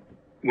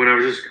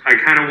 I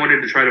kind of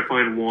wanted to try to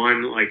find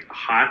one like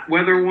hot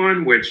weather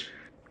one, which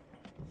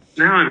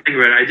now I'm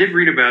thinking about it. I did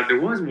read about, there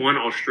was one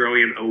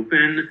Australian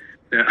Open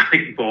that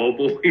like ball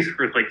boys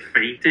were like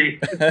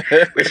fainting,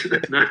 which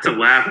is not to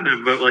laugh at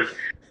them, but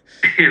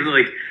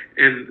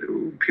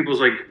and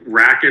people's like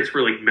rackets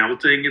were like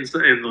melting and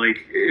stuff, and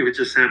like it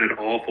just sounded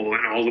awful,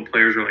 and all the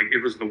players were like,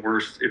 it was the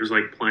worst. It was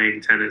like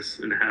playing tennis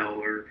in hell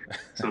or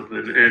something.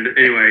 And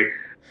anyway,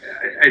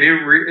 I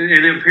didn't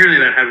and apparently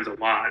that happens a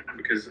lot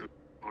because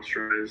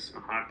Australia is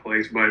a hot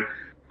place. But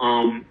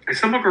I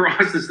stumbled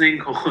across this thing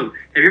called.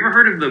 Have you ever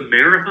heard of the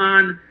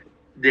Marathon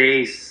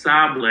des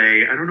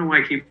Sables? I don't know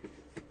why I keep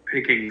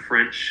picking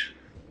French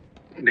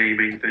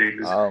naming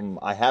things.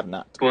 I have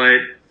not,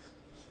 but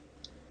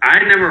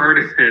I'd never heard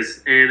of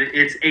this, and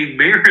it's a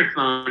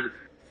marathon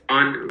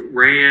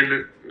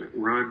ran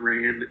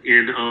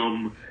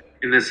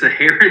in the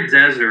Sahara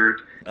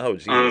Desert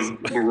of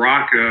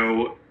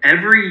Morocco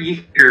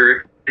every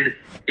year.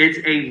 It's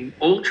a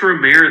ultra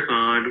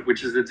marathon,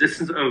 which is the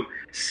distance of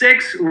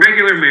 6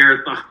 regular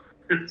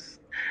marathons.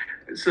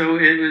 So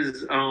it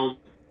was,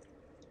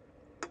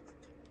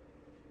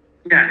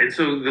 and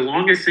so the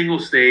longest single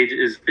stage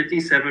is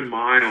 57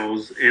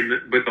 miles,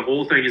 but the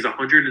whole thing is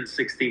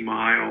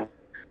 160-mile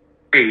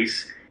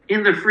race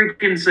in the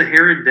freaking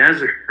Sahara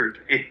Desert.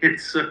 And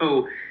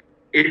so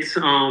it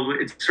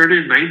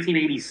started in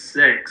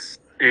 1986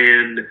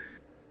 and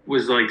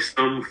was like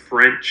some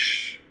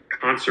French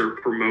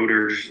concert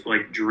promoters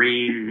like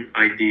dream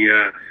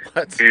idea.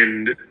 What?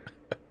 And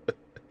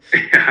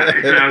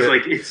I was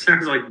like, it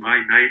sounds like my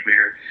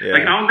nightmare. Yeah.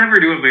 Like, I'll never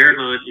do a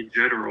marathon in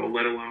general,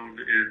 let alone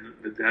in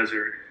the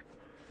desert.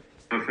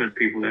 No offense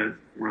people that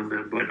run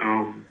them,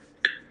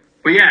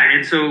 but yeah.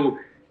 And so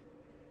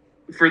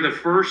for the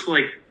first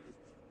like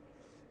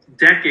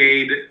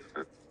decade,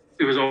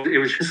 it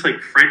was just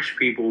like French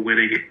people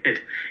winning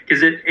it,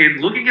 and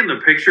looking at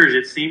the pictures,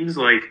 it seems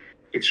like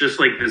it's just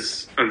like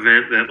this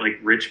event that like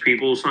rich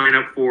people sign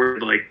up for,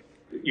 like,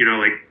 you know,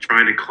 like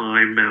trying to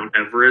climb Mount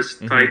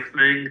Everest type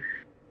thing,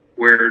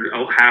 where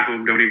half of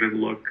them don't even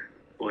look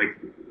like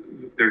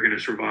they're going to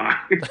survive.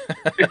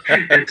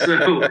 And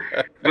so,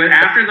 but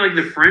after like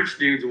the French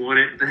dudes won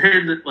it,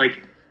 then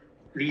like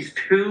these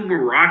 2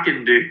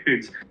 Moroccan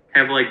dudes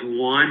have like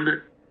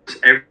won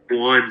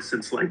everyone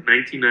since like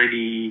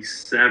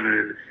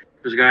 1997.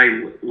 There's a guy,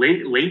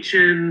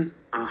 Lachen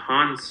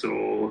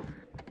Hansel,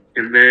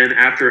 and then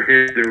after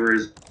him there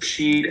was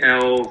Rashid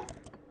El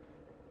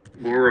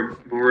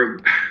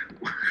Morab.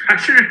 I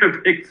shouldn't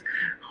have picked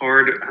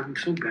hard. I'm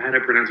so bad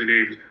at pronouncing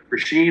names.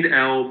 Rashid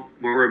El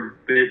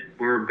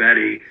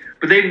Morabetti.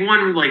 But they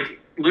won like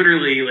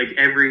literally like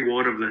every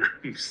one of them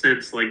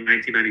since like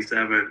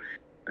 1997.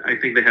 I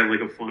think they have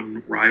like a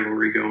fun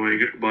rivalry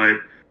going.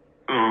 But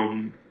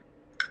on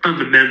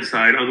the men's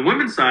side, on the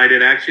women's side,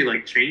 it actually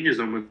like changes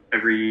almost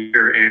every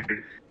year.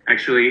 And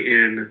actually,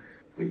 in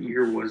what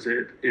year was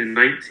it? In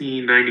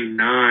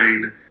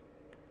 1999,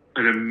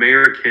 an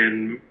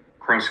American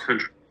cross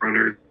country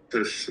runner,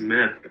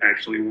 Smith,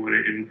 actually won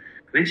it, and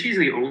I think she's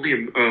the only.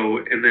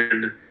 And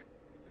then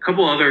a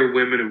couple other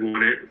women have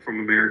won it from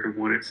America, have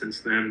won it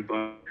since then,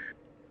 but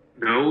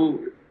no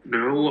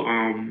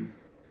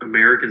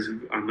Americans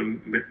on the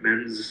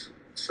men's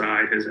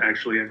side has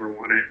actually ever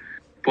won it.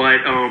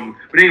 But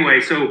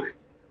anyway,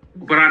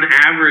 but on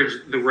average,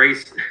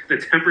 the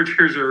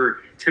temperatures are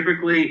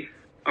typically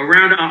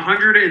around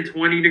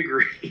 120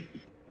 degrees,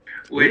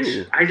 which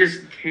Ooh. I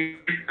just can't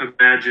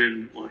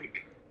imagine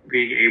like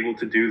being able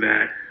to do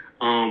that.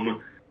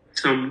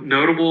 Some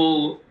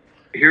notable.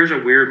 Here's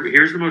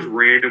the most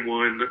random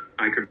one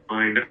I could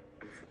find of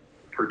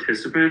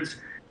participants.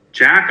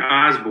 Jack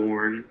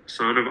Osborne,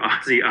 son of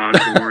Ozzy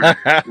Osbourne,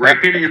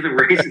 ran in the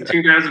race in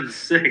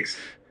 2006,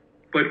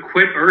 but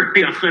quit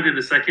early on in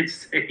the second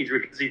stage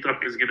because he thought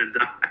he was going to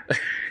die.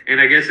 And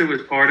I guess it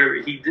was part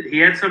of he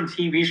had some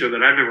TV show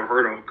that I've never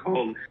heard of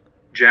called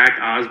Jack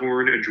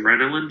Osborne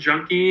Adrenaline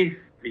Junkie.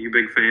 Are you a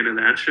big fan of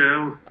that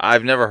show?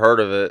 I've never heard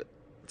of it,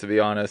 to be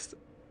honest.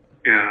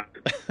 Yeah,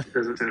 it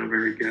doesn't sound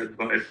very good,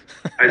 but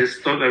I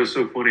just thought that was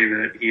so funny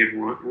that he had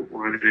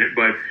run in it.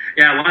 But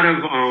yeah, a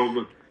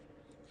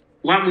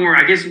lot more.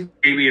 I guess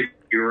maybe in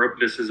Europe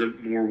this is a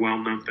more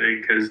well-known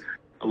thing because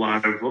a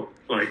lot of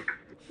like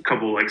a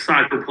couple like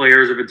soccer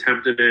players have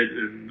attempted it,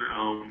 and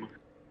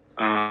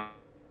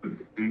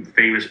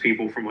famous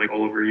people from like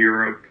all over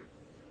Europe.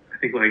 I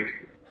think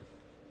like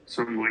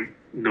some like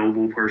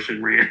noble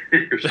person ran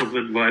it or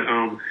something. But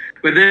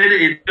then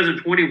in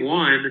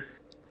 2021.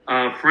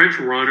 A French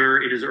runner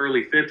in his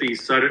early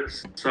 50s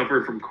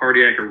suffered from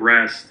cardiac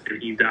arrest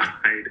and he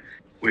died,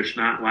 which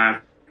not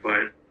laughing,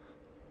 but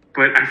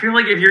I feel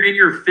like if you're in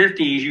your 50s,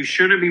 you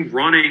shouldn't be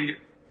running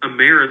a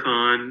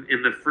marathon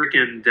in the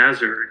freaking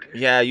desert.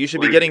 Yeah, you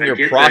should be getting your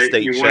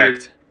prostate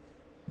checked.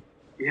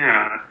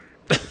 Yeah.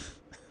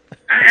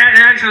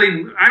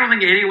 Actually, I don't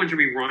think anyone should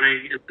be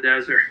running in the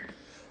desert.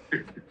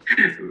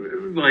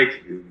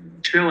 Like,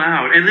 chill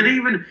out. And then it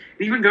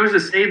even goes to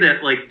say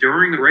that like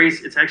during the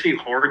race, it's actually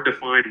hard to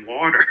find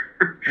water.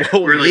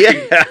 Where,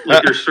 like,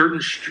 like there's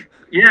certain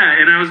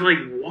and I was like,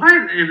 what?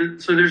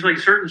 And so there's like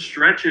certain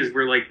stretches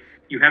where like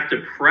you have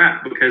to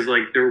prep because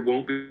like there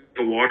won't be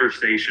a water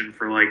station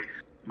for like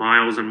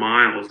miles and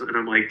miles. And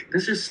I'm like,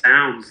 this just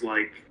sounds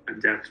like a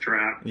death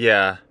trap.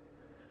 Yeah.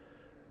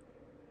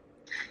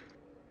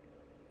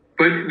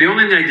 But the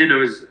only thing I did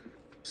know is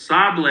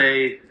Sable.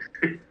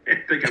 I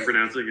think I'm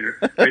pronouncing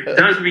it. It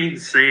does mean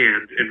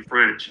sand in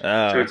French.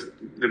 Oh. So it's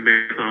the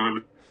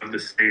marathon of the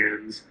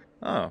sands.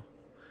 Oh.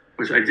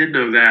 Which I did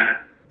know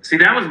that. See,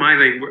 that was my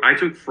thing. I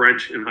took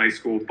French in high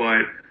school,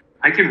 but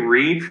I can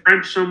read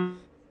French some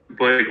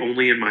but like,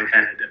 only in my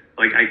head.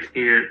 Like I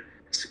can't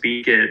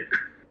speak it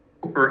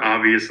or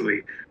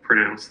obviously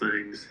pronounce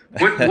things.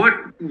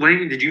 What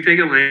language did you take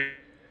a language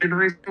in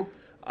high school?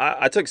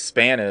 I took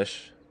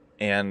Spanish,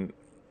 and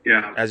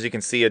yeah, as you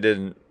can see, it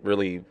didn't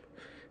really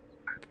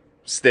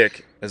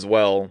stick as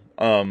well.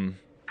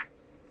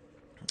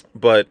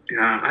 But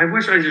yeah, I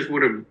wish I just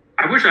would have.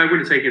 I wish I would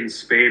have taken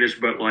Spanish,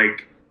 but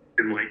like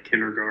in like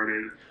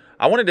kindergarten.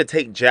 I wanted to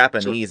take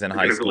Japanese in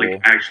high school.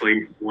 Like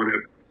actually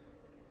wanted.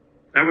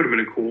 That would have been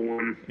a cool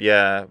one.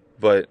 Yeah,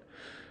 but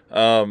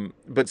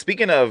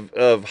speaking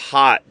of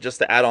hot, just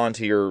to add on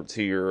to your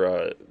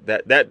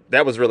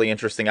that was really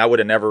interesting. I would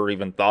have never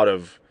even thought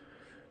of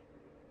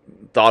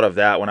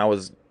that when I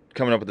was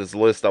coming up with this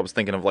list. I was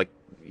thinking of like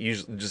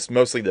usually just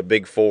mostly the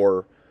big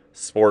four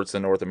sports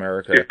in North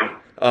America. Yeah.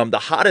 The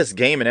hottest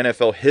game in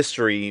NFL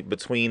history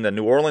between the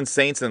New Orleans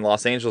Saints and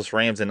Los Angeles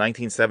Rams in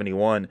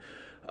 1971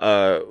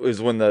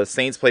 was when the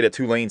Saints played at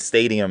Tulane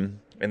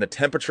Stadium, and the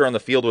temperature on the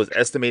field was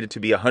estimated to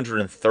be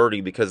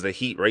 130 because of the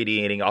heat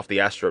radiating off the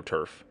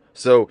AstroTurf.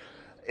 So,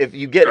 if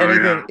you get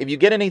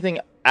anything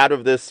out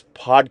of this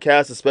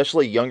podcast,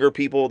 especially younger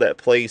people that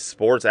play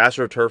sports,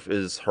 AstroTurf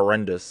is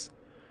horrendous.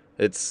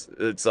 It's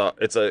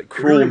a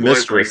cruel really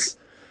mistress.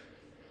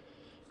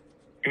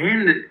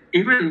 And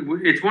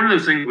even it's one of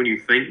those things when you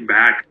think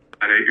back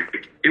about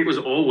it, it was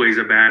always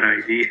a bad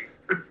idea.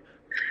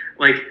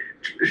 Like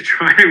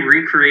try to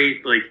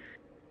recreate like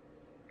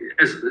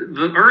as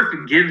the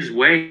Earth gives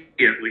way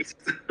at least.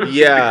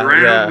 Yeah, the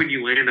ground when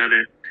you land on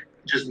it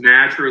just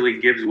naturally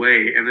gives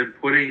way, and then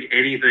putting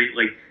anything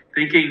like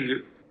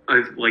thinking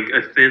of like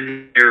a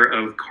thin layer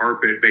of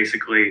carpet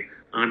basically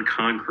on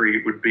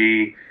concrete would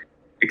be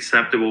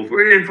acceptable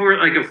for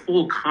like a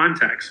full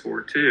contact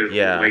sport too.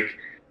 Yeah, like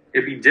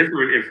it'd be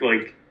different if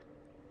like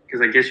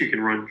because I guess you can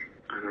run.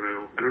 I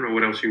don't know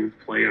what else you would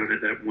play on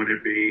it that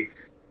wouldn't be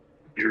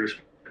dangerous.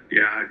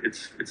 Yeah,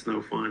 it's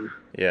no fun.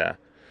 Yeah.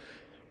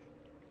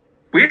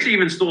 We actually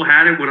even still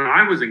had it when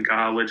I was in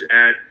college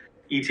at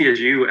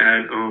ETSU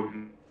at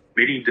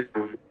Mini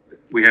Dome.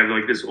 We have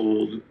like this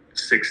old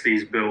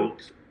 60s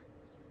built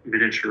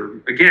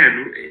miniature.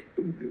 Again,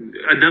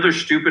 another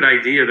stupid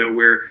idea though,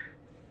 where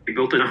they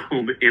built a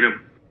home in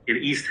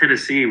East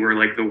Tennessee where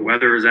like the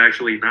weather is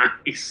actually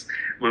nice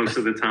most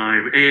of the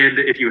time. And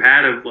if you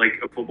had a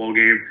football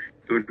game,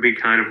 it would be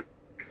kind of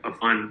a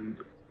fun,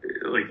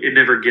 like it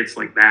never gets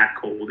like that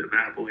cold in the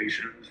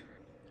Appalachians.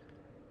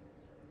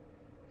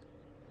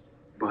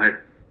 But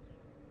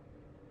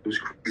it was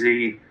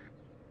crazy.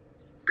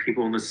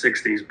 People in the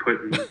 60s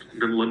putting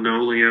the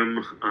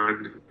linoleum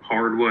on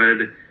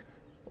hardwood,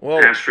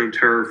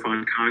 AstroTurf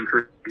on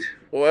concrete.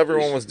 Well,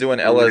 everyone was doing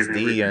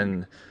LSD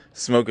and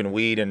smoking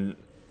weed and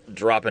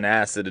dropping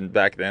acid and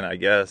back then, I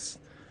guess.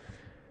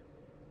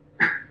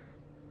 Is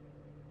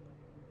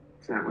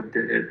that what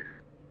did it?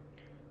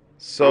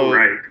 So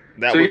right.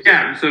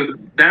 So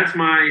that's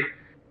my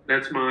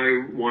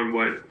one.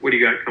 What do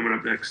you got coming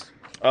up next?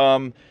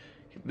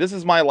 This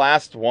is my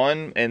last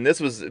one, and this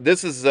is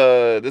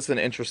an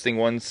interesting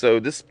one. So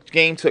this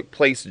game took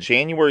place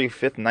January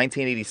 5th,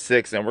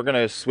 1986, and we're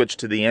gonna switch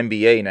to the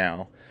NBA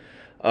now.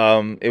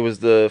 It was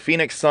the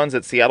Phoenix Suns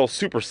at Seattle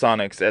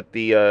Supersonics at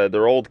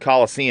their old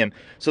Coliseum.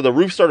 So the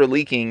roof started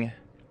leaking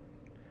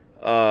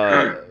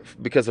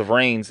because of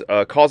rains,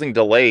 causing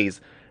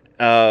delays.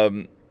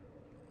 Some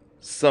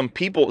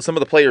of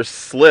the players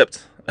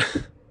slipped,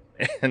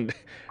 and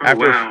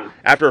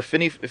after a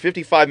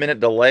 55-minute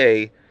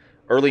delay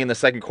early in the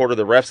second quarter,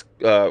 the refs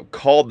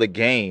called the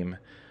game.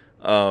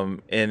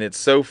 And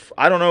it's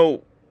I don't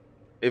know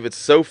if it's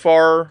so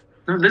far.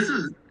 No, this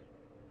is.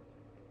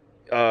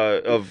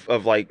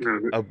 Of like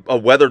a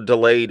weather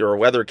delayed or a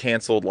weather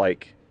canceled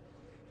like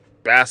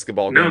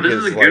basketball game. No, this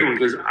is a good one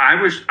because I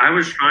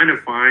was trying to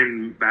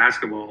find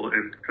basketball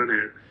and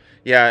couldn't.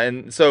 Yeah,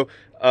 and so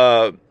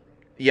so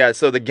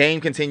the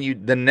game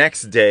continued the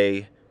next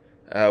day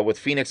with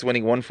Phoenix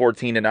winning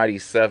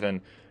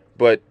 114-97,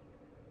 but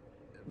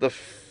the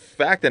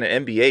fact that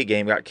an NBA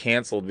game got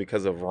canceled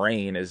because of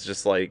rain is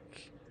just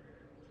like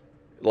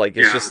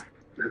it's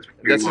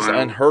that's just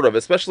unheard of,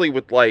 especially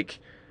with like.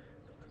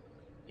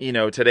 You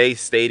know,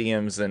 today's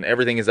stadiums and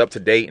everything is up to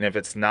date, and if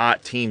it's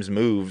not, teams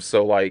move.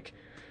 So like,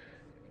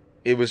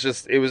 it was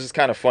just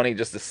kind of funny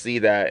just to see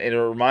that. And it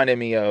reminded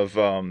me of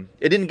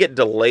it didn't get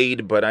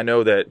delayed, but I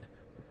know that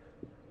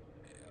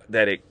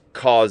it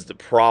caused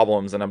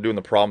problems, and I'm doing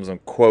the problems in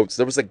quotes.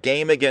 There was a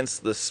game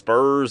against the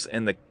Spurs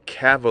and the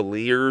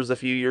Cavaliers a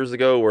few years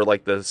ago where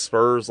like the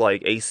Spurs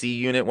like AC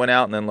unit went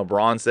out, and then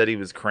LeBron said he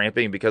was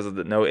cramping because of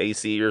the no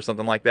AC or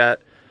something like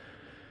that.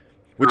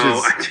 I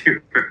do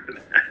remember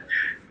that.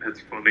 That's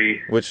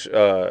funny. Which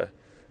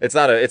it's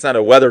not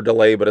a weather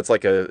delay, but it's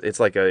like a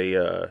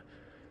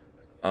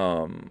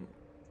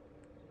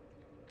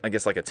I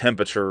guess like a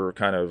temperature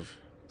kind of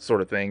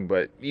sort of thing.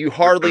 But you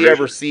hardly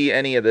ever see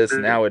any of this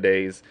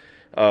nowadays.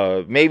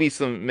 Maybe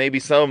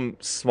some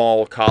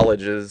small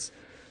colleges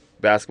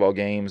basketball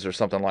games or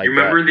something like that. You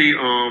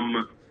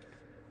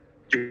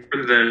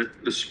remember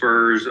the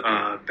Spurs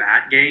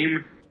bat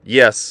game?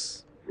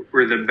 Yes.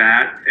 where the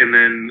bat, and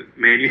then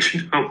Manu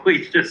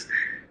Ginobili just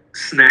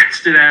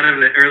snatched it out of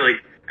the air.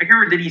 Like, I can't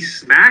remember, did he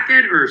smack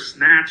it or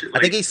snatch it?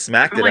 Like, I think he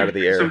smacked it out of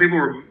the air. Some people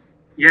were,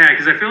 yeah,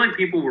 because I feel like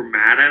people were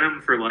mad at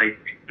him for like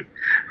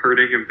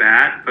hurting a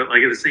bat, but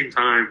like at the same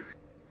time,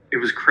 it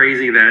was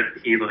crazy that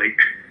he like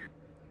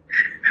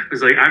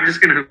was like, I'm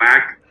just gonna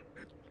whack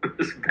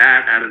this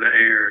bat out of the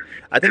air.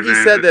 I think he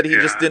said that he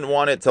just didn't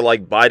want it to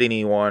like bite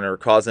anyone or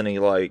cause any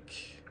like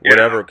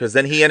whatever, because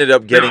then he ended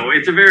up getting. No,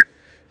 it's a very.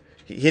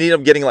 He ended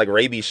up getting like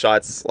rabies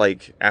shots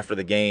like after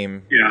the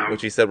game,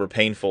 which he said were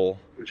painful.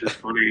 Which is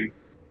funny.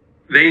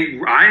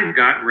 I've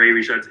gotten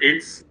rabies shots.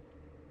 It's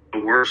the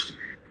worst.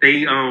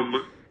 They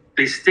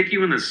stick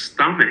you in the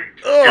stomach.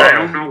 And I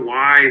don't know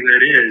why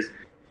that is.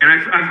 And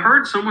I've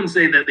heard someone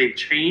say that they've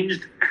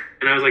changed,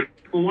 and I was like,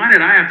 well, why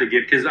did I have to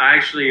get? Because I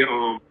actually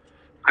I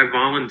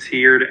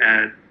volunteered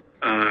at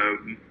a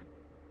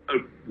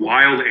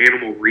wild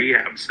animal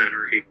rehab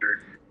center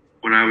here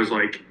when I was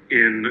like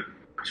I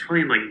was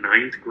probably in like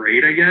 9th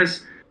grade, I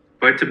guess.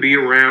 But to be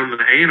around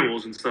the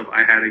animals and stuff,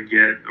 I had to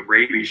get a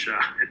rabies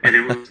shot, and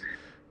it was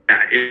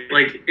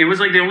it was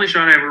like the only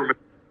shot I ever remember.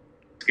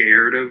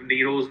 Scared of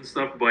needles and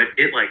stuff, but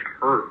it like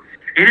hurt,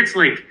 and it's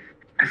like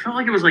I felt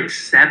like it was like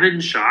 7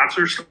 shots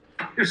or something.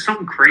 It was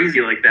something crazy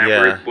like that,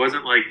 where it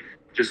wasn't like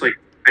just like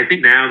I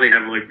think now they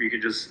have like you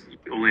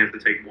only have to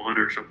take 1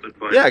 or something.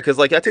 But yeah, because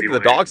like I take the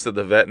dogs to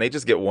the vet and they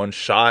just get 1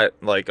 shot.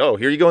 Like, oh,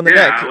 here you go in the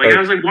neck. Like I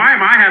was like, why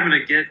am I having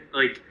to get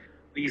like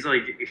these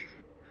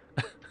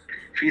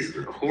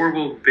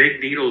horrible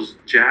big needles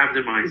jabbed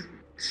in my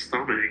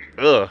stomach?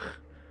 Ugh.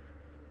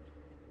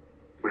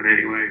 But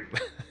anyway.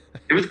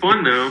 It was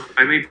fun, though.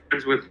 I made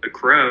friends with a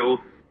crow.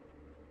 Oh,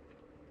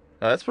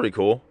 that's pretty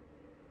cool.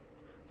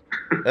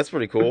 That's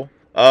pretty cool.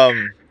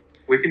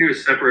 We can do a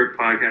separate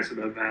podcast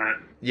about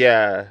that.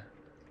 Yeah.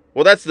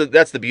 Well, that's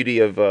the beauty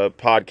of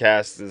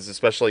podcasts, is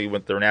especially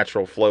with their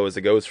natural flow, as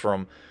it goes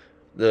from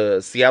the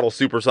Seattle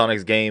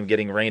Supersonics game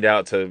getting rained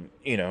out to,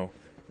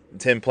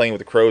 Tim playing with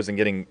the Crows and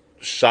getting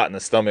shot in the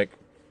stomach.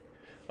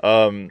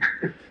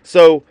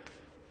 So,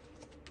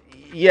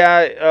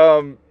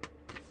 yeah,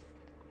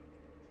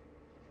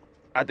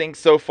 I think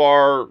so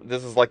far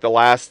this is like the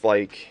last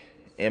like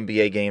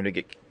NBA game to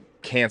get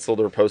canceled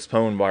or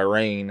postponed by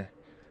rain.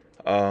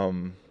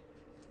 I'm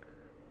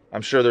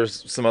sure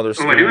there's some other.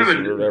 I do have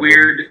a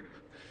weird.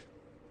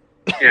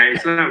 Yeah,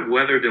 it's not a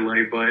weather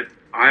delay, but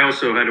I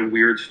also had a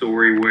weird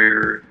story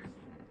where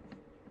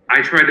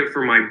I tried it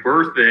for my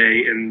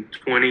birthday in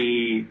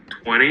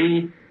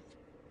 2020.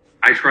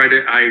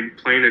 I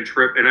planned a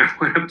trip and I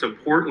went up to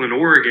Portland,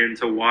 Oregon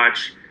to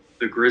watch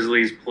the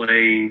Grizzlies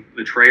play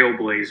the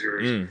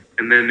Trailblazers.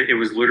 And then it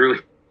was literally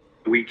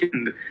the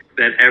weekend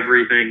that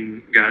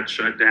everything got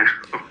shut down.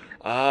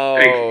 Oh.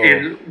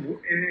 And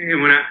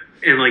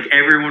like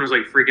everyone was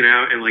like freaking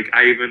out, and like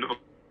I even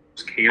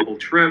almost canceled the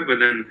trip, but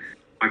then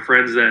my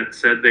friends that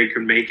said they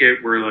could make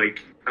it were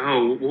like,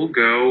 oh, we'll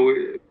go.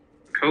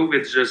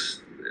 COVID's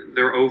just,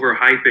 they're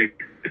overhyping.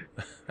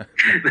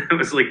 That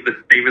was like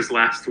the famous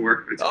last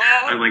words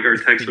on like our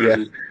text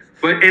messages.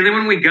 And then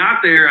when we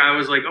got there, I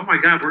was like, oh my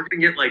God, we're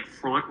going to get like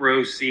front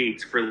row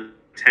seats for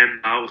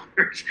 $10.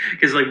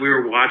 Because like we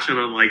were watching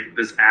on like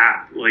this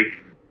app,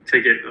 like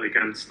ticket, like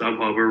on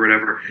StubHub or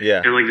whatever.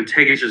 Yeah. And like the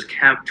tickets just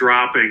kept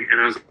dropping.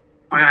 And I was like,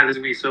 oh my God, this is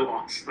going to be so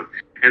awesome.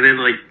 And then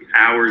like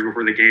hours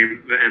before the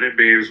game, the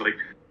NBA was like,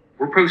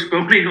 we're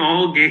postponing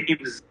all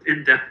games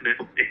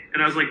indefinitely.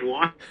 And I was like,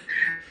 what?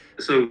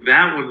 So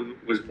that one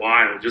was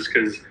wild just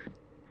because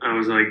I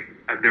was like,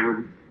 I've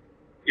never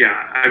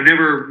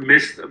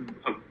missed a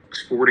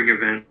sporting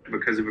event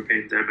because of a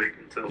pandemic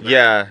until that.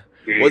 Yeah.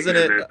 Wasn't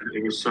it?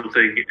 It was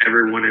something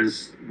everyone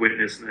has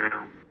witnessed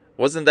now.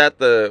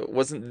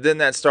 Didn't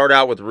that start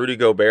out with Rudy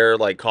Gobert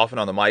like coughing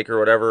on the mic or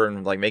whatever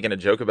and like making a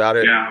joke about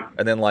it? Yeah.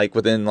 And then like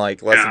within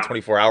like less than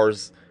 24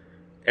 hours,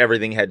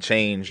 everything had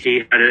changed. He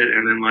had it,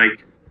 and then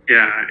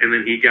and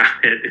then he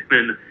got it, and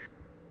then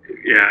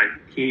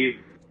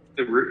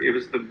it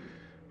was the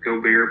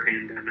Gobert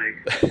pandemic.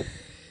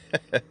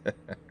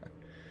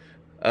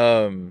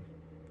 Oh,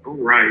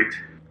 right.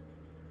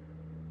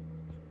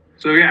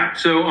 So I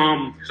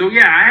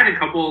had a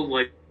couple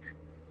like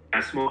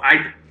small.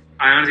 I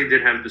honestly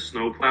did have the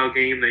snowplow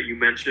game that you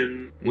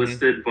mentioned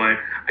listed, but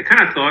I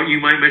kind of thought you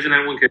might mention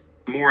that one because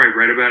the more I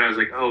read about it, I was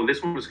like, oh,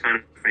 this one was kind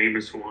of a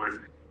famous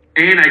one,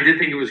 and I did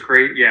think it was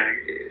great. Yeah,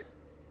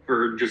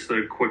 for just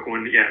a quick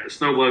one. Yeah, the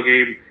snowplow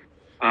game.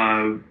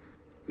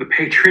 The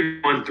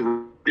Patriots won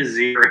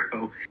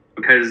 3-0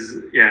 because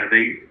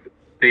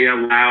they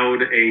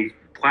allowed a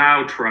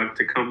plow truck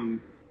to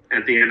come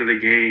at the end of the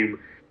game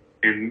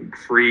and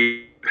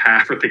free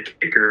pass for the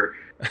kicker.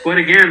 But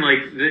again, like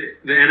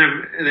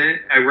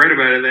I read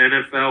about it, the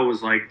NFL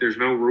was like, "There's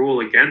no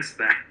rule against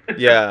that."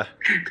 Yeah,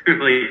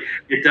 like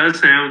it does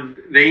sound.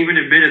 They even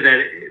admitted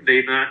that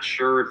they're not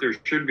sure if there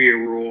should be a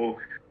rule,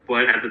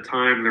 but at the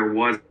time there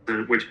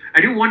wasn't. Which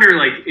I do wonder,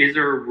 like, is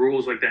there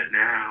rules like that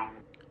now?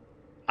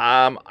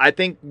 I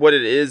think what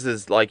it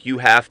is like you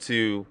have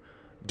to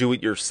do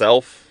it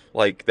yourself.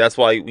 Like, that's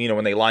why,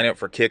 when they line up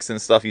for kicks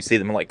and stuff, you see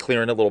them, like,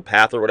 clearing a little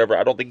path or whatever.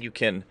 I don't think you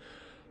can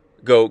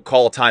go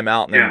call a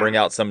timeout and then bring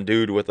out some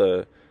dude with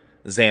a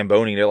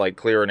Zamboni to, like,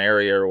 clear an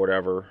area or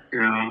whatever.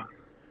 Yeah.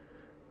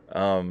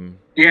 And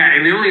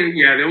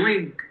the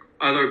only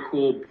other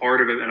cool part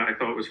of it that I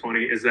thought was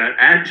funny is that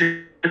at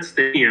Jet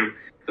Stadium,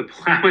 the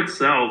plow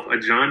itself, a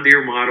John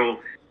Deere model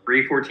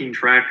 314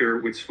 tractor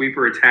with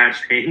sweeper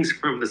attached, hangs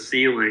from the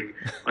ceiling,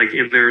 like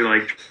in their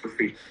like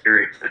trophy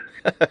area.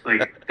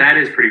 Like, that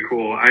is pretty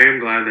cool. I am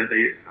glad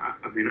that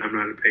I'm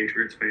not a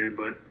Patriots fan,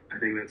 but I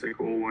think that's a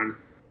cool one.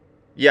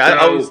 Yeah, so,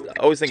 I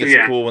always think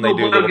it's cool when they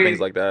do little things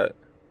like that.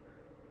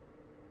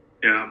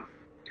 Yeah.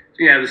 So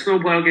yeah, the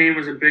snowplow game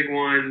was a big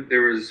one.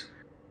 There was,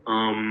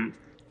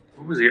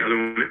 what was the other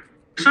one?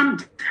 Some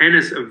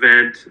tennis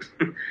event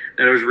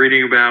that I was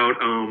reading about.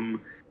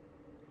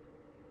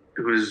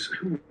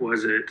 Who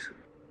was it?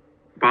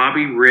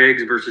 Bobby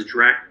Riggs versus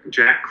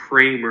Jack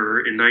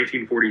Kramer in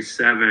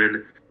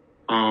 1947.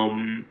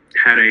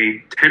 Had a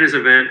tennis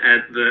event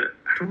at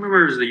I don't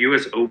remember if it was the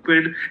U.S.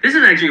 Open. This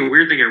is actually a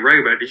weird thing I read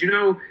about. Did you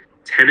know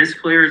tennis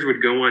players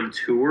would go on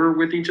tour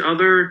with each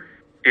other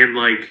and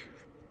like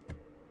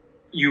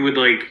you would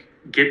like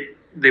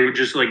they would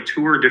just like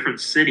tour different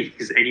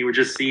cities and you would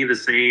just see the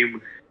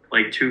same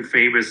like two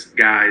famous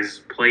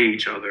guys play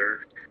each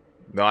other.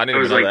 No, I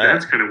didn't know that.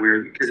 That's kind of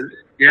weird because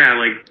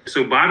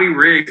so Bobby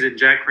Riggs and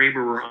Jack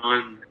Kramer were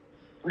on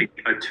like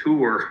a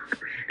tour,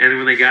 and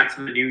when they got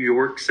to the New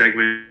York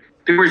segment,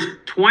 there was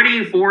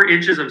 24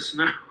 inches of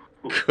snow,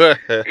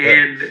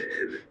 and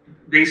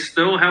they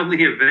still held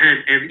the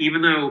event. And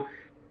even though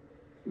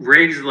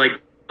Riggs, like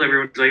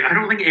everyone's like, I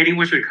don't think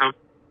anyone should come.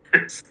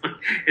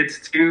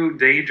 It's too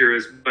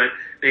dangerous, but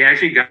they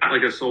actually got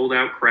like a sold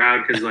out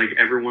crowd because like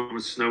everyone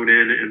was snowed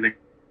in and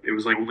it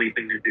was like the only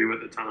thing to do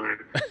at the time.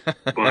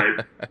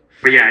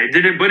 But yeah, it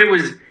didn't. But it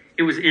was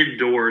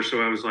indoors, so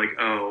I was like,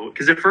 oh,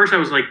 because at first I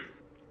was like,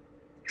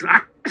 because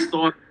I just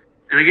thought,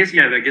 and I guess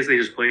they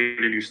just played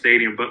in a new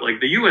stadium, but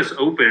like the U.S.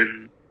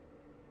 Open,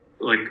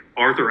 like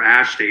Arthur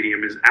Ashe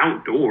Stadium is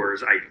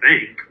outdoors, I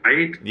think,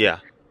 right? Yeah.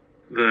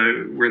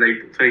 Where they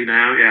play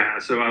now, yeah.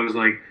 So I was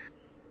like,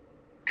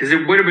 because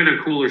it would have been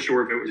a cooler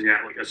show if it was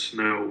like a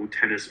snow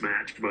tennis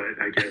match, but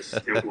I guess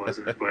it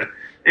wasn't. But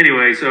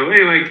anyway,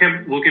 I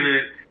kept looking at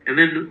it, and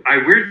then I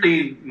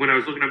weirdly, when I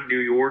was looking up New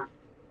York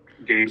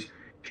games,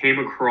 came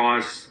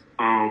across.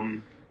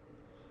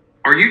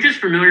 Are you just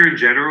familiar in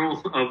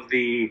general of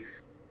the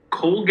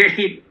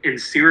Colgate and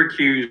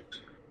Syracuse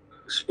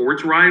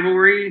sports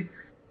rivalry?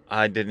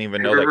 I didn't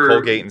even know that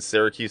Colgate and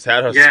Syracuse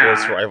had a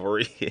sports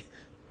rivalry.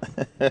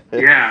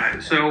 Yeah.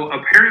 So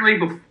apparently,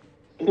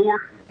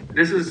 before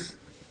this is.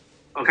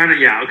 I'll kind of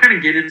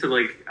get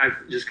into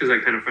just because I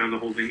kind of found the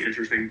whole thing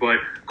interesting. But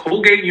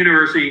Colgate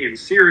University and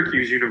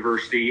Syracuse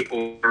University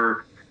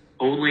are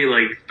only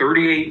like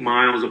 38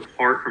 miles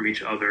apart from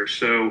each other.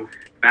 So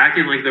back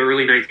in like the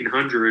early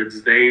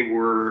 1900s, they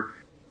were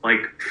like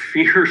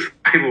fierce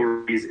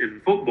rivalries in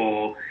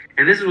football.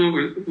 And this is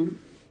what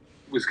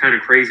was kind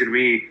of crazy to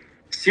me.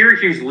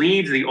 Syracuse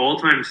leads the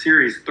all-time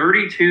series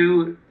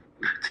 32,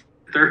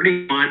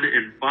 31,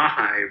 and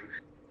 5.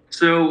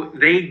 So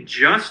they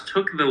just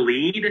took the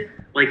lead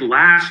like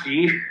last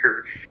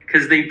year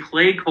because they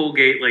play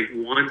Colgate like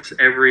once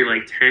every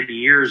like 10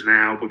 years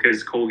now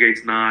because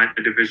Colgate's not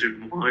a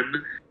Division I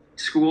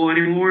school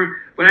anymore.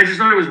 But I just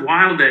thought it was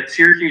wild that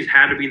Syracuse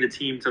had to be the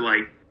team to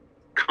like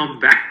come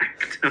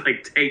back to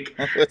like take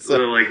the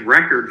like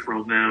record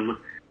from them.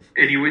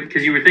 And you would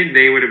think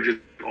they would have just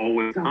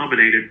always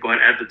dominated,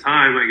 but at the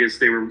time I guess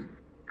they were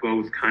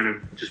both kind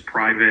of just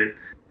private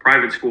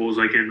schools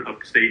like in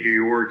upstate New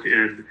York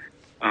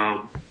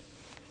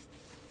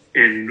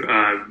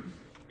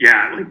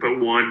but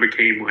one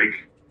became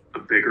like a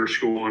bigger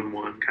school and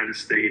one kind of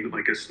stayed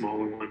like a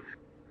smaller one.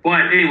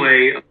 But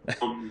anyway,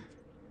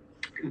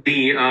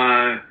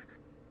 the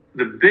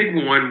big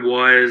one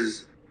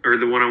was, or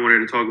the one I wanted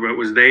to talk about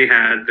was they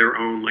had their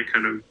own like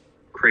kind of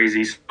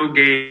crazy snow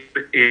game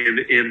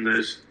in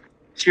this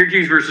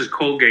Syracuse versus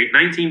Colgate,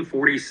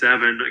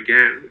 1947.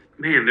 Again,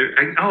 man,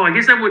 I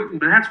guess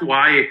that's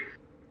why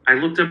I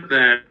looked up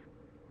that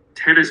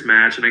tennis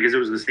match, and I guess it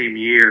was the same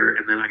year,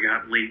 and then I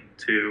got linked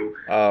to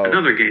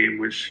another game,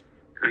 which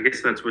I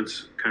guess that's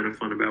what's kind of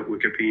fun about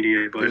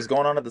Wikipedia. But it was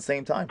going on at the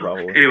same time,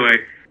 probably.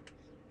 Anyway,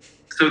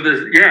 so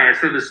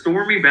the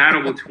stormy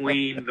battle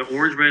between the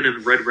Orangemen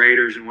and the Red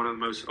Raiders in one of the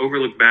most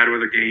overlooked bad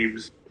weather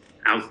games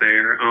out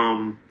there.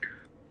 And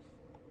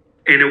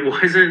it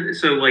wasn't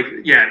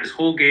this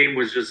whole game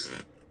was just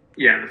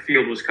the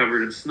field was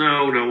covered in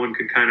snow. No one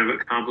could kind of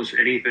accomplish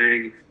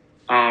anything.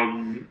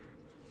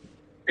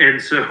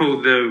 And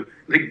so the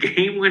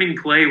game-winning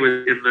play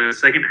was in the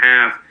second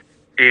half,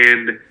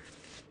 and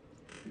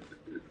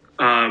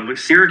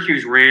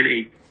Syracuse ran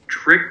a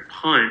trick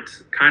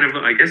punt, kind of,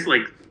 I guess,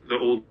 like the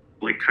old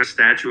like kind of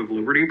Statue of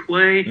Liberty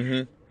play,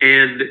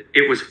 and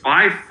it was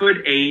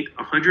 5'8",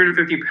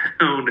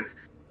 150-pound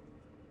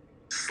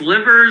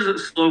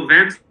Slivers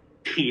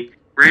Slovensky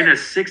ran a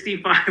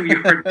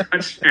 65-yard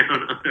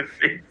touchdown on a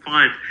fake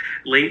punt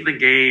late in the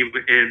game,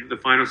 and the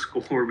final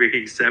score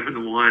being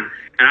 7-1.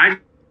 And I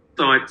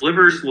thought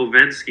Sliver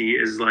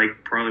Slovensky is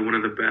like probably one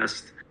of the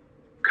best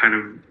kind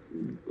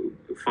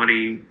of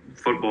funny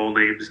football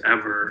names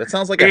ever. That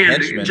sounds like a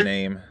henchman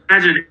name.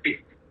 Imagine,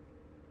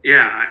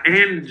 yeah,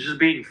 and just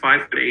being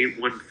 5'8",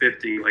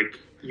 150, like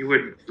you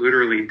would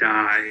literally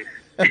die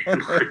in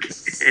like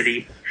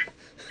any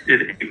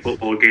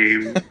football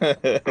game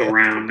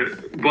around.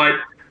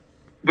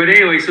 But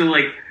anyway, so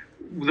like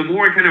the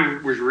more I kind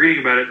of was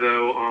reading about it,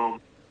 though,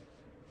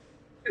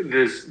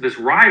 this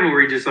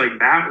rivalry just like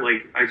that,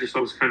 like I just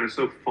thought was kind of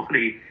so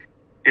funny,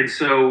 and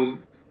so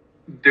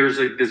there's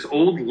this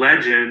old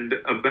legend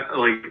about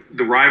like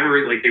the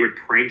rivalry, like they would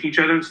prank each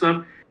other and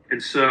stuff,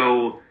 and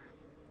so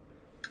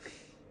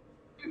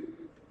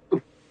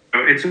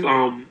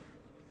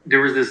there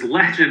was this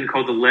legend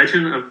called the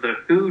Legend of the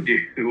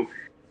Hoodoo,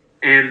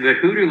 and the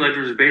Hoodoo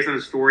legend was based on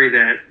a story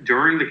that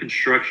during the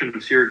construction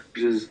of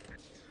Syracuse's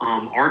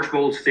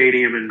Archbold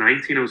Stadium in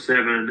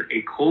 1907,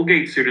 a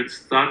Colgate student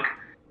snuck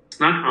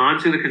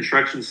onto the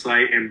construction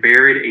site and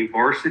buried a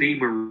varsity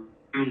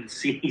maroon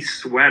sea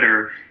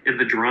sweater in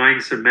the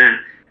drying cement,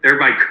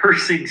 thereby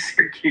cursing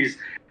Syracuse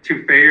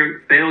to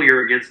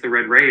failure against the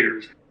Red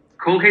Raiders.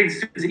 Colgate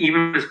students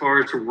even went as far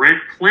as to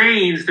rent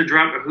planes to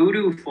drop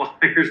Hoodoo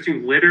flyers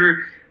to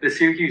litter the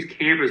Syracuse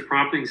campus,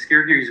 prompting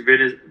Syracuse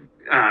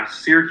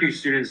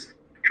students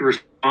to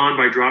respond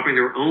by dropping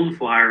their own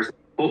flyers on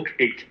the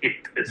Colgate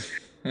campus.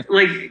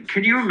 Like,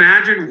 can you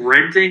imagine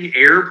renting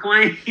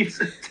airplanes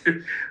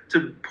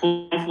to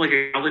pull off like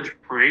a college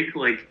prank?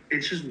 Like,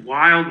 it's just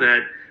wild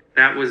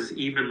that was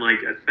even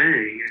like a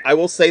thing. I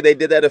will say they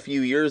did that a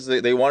few years.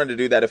 They wanted to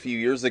do that a few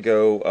years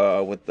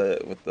ago with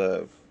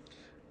the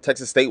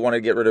Texas State wanted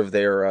to get rid of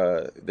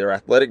their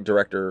athletic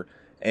director,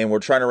 and we're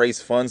trying to raise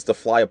funds to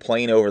fly a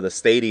plane over the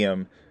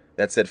stadium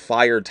that said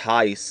 "Fire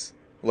Tice."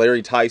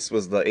 Larry Tice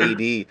was the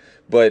AD,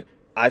 but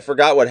I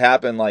forgot what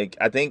happened. Like,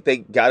 I think they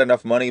got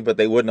enough money, but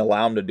they wouldn't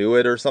allow them to do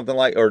it, or something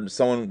like, or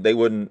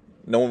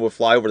no one would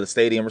fly over the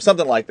stadium, or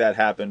something like that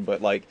happened.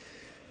 But I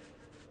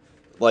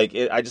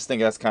just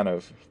think that's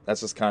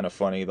just kind of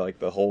funny, like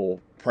the whole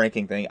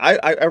pranking thing.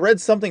 I read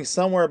something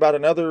somewhere about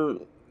another.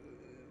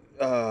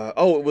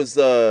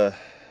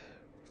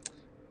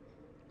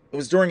 It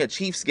was during a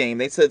Chiefs game.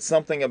 They said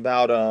something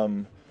about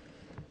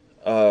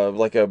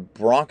like a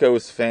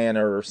Broncos fan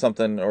or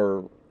something,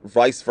 or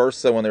vice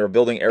versa, when they were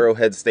building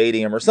Arrowhead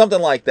Stadium or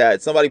something like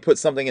that. Somebody put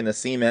something in the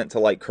cement to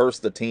like curse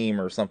the team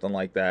or something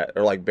like that,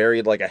 or like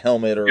buried like a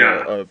helmet or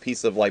a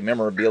piece of like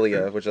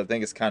memorabilia, which I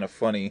think is kind of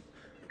funny.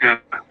 Yeah.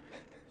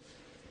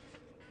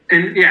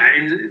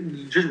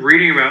 And just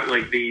reading about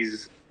like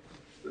these,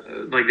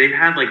 like they've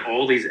had like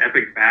all these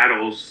epic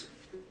battles.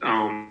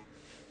 And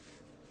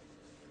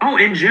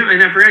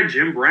I forgot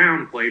Jim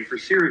Brown played for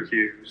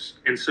Syracuse,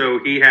 and so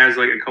he has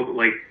like a couple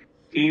like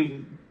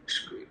Jim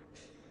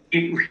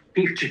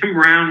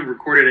Brown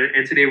recorded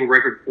an NCAA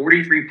record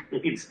 43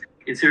 points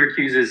in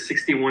Syracuse's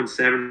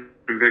 61-7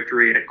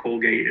 victory at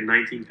Colgate in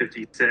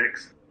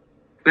 1956.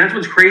 But that's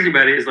what's crazy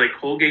about it, is like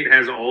Colgate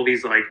has all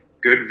these like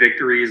good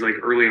victories like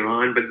early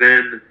on, but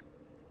then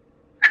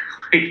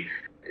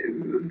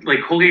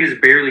like Colgate is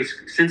barely,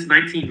 since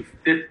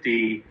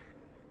 1950.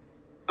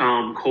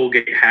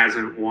 Colgate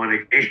hasn't won a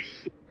game,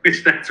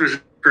 which that's what's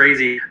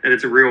crazy, and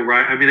it's a real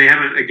right. I mean, they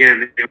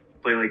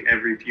play like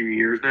every few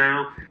years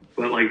now,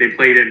 but like they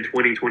played in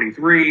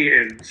 2023,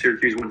 and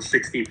Syracuse won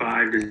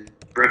 65-0,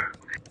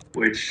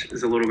 which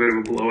is a little bit of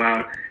a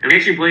blowout. And they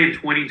actually played in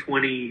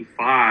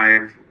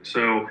 2025,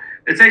 so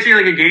it's actually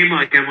like a game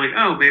like I'm like,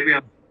 oh, maybe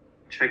I'll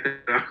check that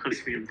out on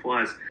ESPN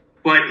Plus.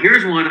 But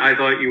here's one I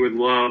thought you would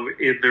love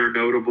in their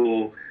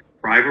notable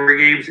rivalry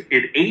games.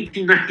 In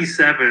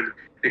 1897,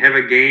 they have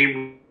a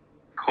game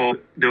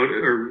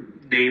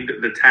named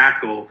The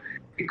Tackle.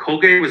 And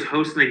Colgate was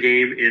hosting the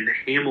game in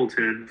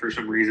Hamilton for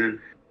some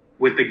reason.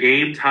 With the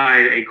game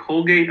tied, a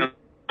Colgate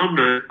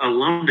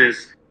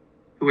alumnus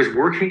who was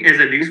working as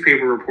a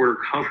newspaper reporter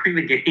covering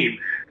the game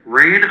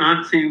ran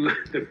onto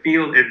the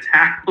field and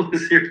tackled the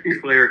Syracuse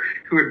player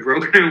who had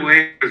broken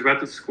away and was about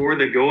to score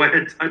the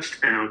go-ahead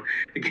touchdown.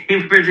 The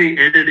game eventually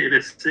ended in a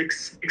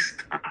 6-6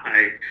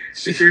 tie.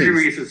 The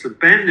series was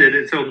suspended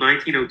until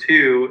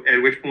 1902,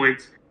 at which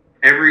point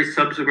every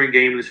subsequent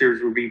game in the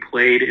series would be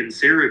played in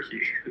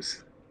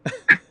Syracuse.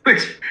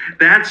 Which,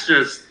 that's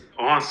just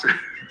awesome.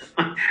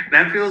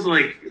 That feels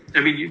like, I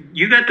mean,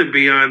 you got to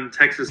be on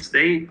Texas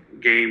State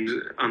games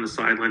on the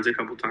sidelines a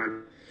couple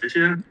times, did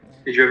you?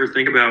 Did you ever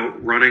think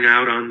about running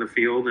out on the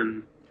field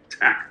and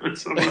tackling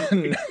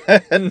someone?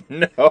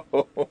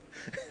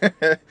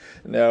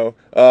 No.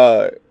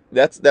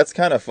 That's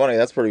kind of funny.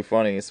 That's pretty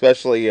funny,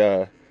 especially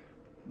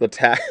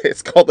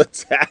it's called The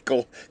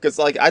Tackle, because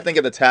like I think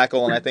of The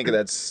Tackle and I think of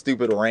that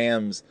stupid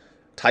Rams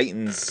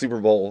Titans Super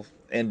Bowl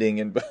ending,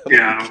 and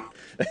yeah.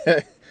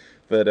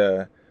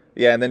 But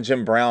yeah, and then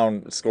Jim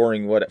Brown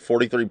scoring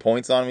 43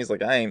 points on him. He's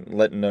like, I ain't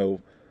letting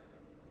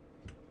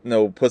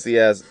no pussy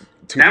ass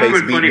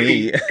Toothpaste beat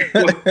me.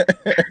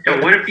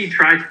 What if he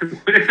tried?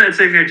 What if that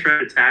same guy tried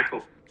to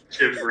tackle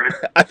Jim Brown?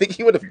 I think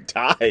he would have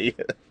died.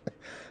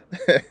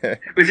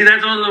 But see,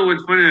 that's also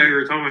what's funny. We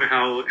were talking about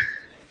how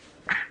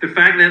the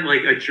fact that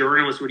like a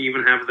journalist would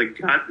even have the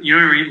gut. You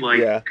know what I mean? Like,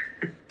 yeah.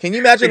 Can you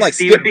imagine like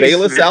Skip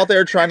Bayless out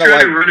there trying to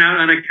run out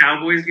on a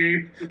Cowboys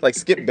game? Like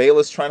Skip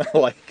Bayless trying to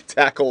like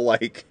tackle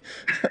like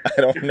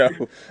I don't know.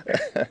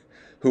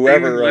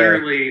 Whoever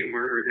literally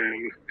murdered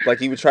him. Like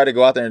he would try to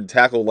go out there and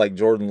tackle like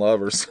Jordan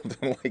Love or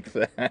something like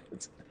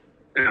that.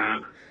 Yeah,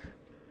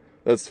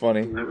 that's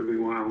funny. That would be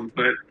wild.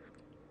 But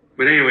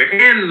anyway,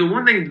 and the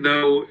one thing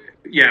though,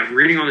 yeah,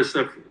 reading all this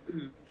stuff,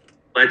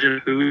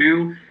 Legend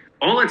Hoodoo,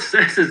 all it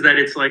says is that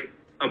it's like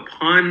a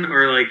pun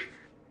or like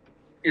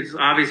it's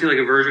obviously like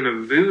a version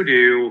of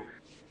voodoo,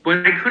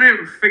 but I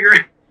couldn't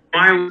figure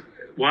out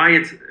why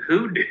it's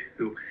hoodoo.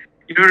 You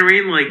know what I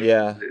mean? Like,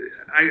 yeah.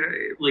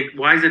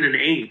 Why is it an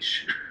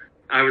H?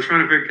 I was trying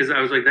to figure, because I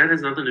was like, that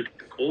has nothing to do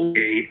with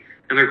Colgate,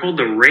 and they're called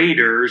the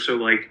Raiders, so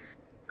like,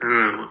 I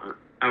don't know.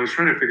 I was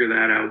trying to figure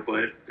that out,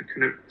 but I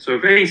couldn't. So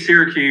if any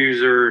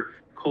Syracuse or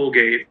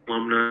Colgate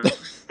alumni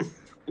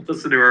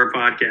listen to our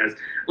podcast,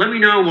 let me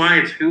know why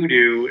it's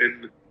hoodoo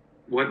and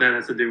what that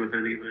has to do with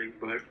anything.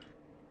 But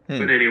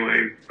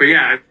anyway, but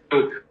yeah,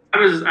 so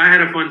I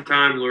had a fun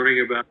time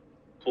learning about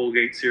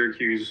Colgate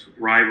Syracuse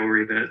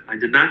rivalry that I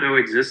did not know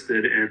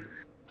existed, and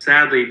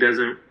sadly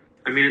doesn't.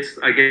 I mean,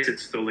 I guess it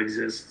still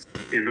exists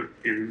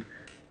in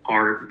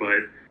part, but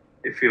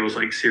it feels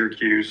like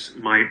Syracuse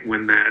might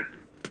win that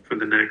for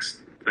the next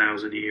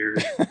 1,000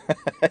 years.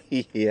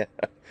 Yeah.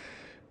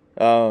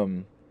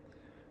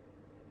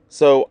 So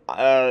so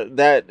I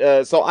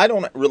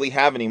don't really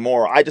have any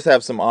more. I just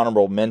have some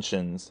honorable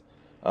mentions.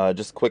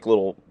 Just quick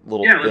little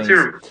things. Let's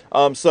hear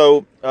them.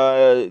 So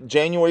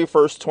January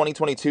 1st,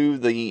 2022,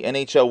 the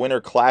NHL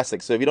Winter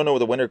Classic. So if you don't know what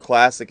the Winter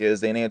Classic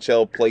is, the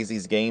NHL plays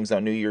these games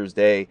on New Year's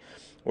Day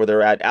where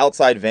they're at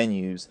outside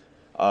venues.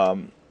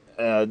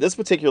 This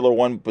particular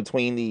one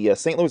between the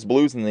St. Louis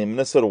Blues and the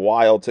Minnesota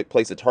Wild took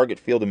place at Target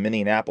Field in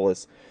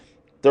Minneapolis.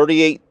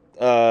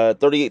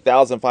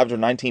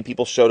 38,519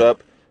 people showed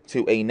up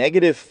to a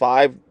negative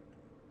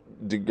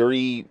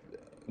 5-degree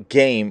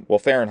game. Well,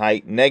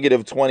 Fahrenheit,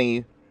 negative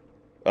 20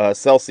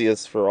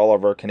 Celsius for all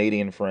of our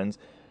Canadian friends,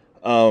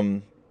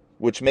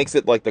 which makes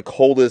it like the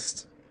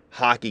coldest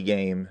hockey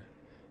game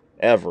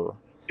ever.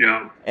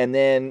 Yeah. And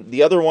then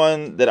the other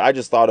one that I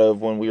just thought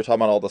of when we were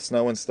talking about all the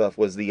snow and stuff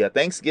was the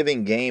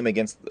Thanksgiving game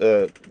against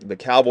the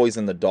Cowboys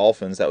and the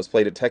Dolphins that was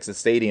played at Texas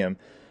Stadium,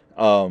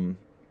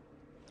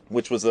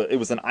 which was it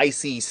was an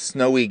icy,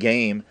 snowy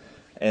game,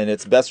 and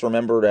it's best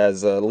remembered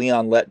as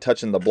Leon Lett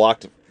touching the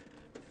blocked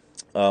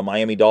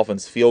Miami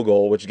Dolphins field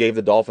goal, which gave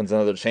the Dolphins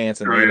another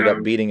chance, and they ended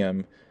up beating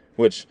them,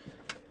 which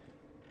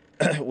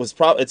was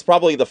it's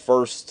probably the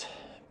first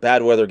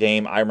bad weather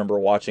game I remember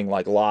watching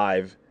like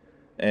live.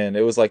 And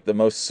it was like the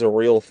most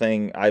surreal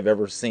thing I've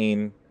ever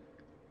seen,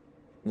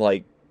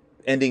 like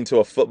ending to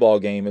a football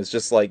game is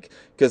just like,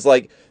 because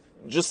like,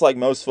 just like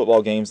most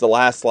football games, the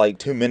last like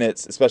 2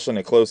 minutes, especially in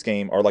a close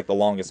game, are like the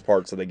longest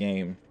parts of the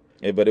game.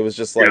 But it was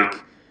just like,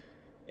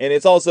 and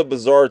it's also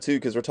bizarre too,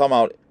 because we're talking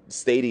about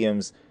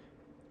stadiums.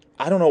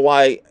 I don't know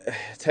why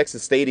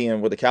Texas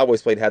Stadium, where the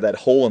Cowboys played, had that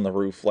hole in the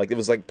roof. Like, it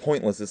was like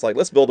pointless. It's like,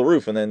 let's build a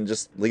roof and then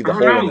just leave the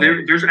hole in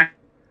there. There's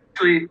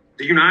actually,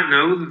 do you not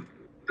know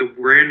the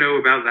rando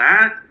about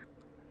that?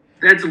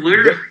 That's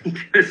literally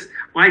because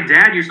my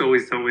dad used to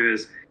always tell me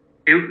this.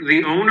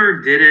 The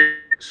owner did it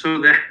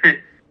so that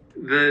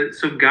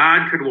so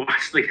God could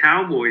watch the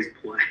Cowboys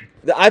play.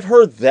 I've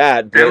heard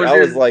that, but I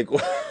was like,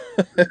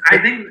 I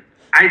think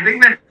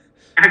that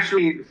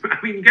actually, I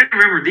mean, you got to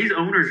remember, these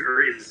owners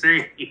are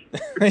insane.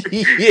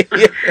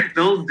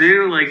 They'll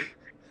do like,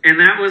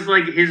 and that was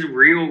like his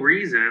real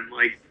reason.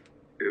 Like,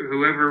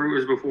 whoever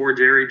was before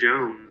Jerry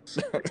Jones,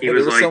 he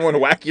was like, someone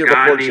wackier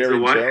before Jerry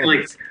Jones.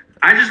 Like,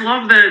 I just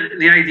love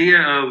the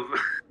idea of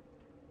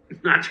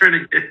not trying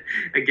to get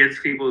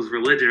against people's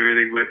religion or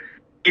anything, but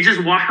it's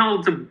just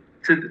wild to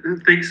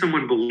think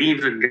someone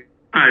believes in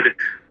God,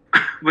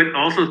 but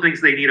also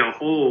thinks they need a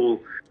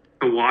hole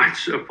to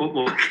watch a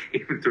football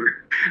game through.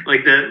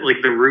 Like that, like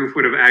the roof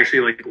would have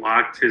actually like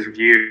blocked his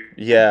view.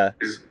 Yeah,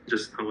 it's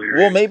just hilarious.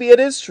 Well, maybe it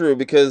is true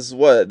because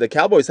the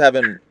Cowboys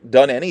haven't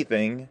done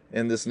anything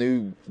in this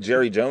new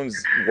Jerry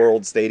Jones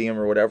World Stadium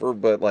or whatever.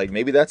 But like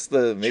maybe that's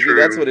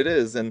that's what it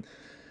is, and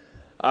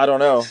I don't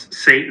know.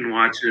 Satan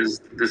watches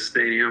the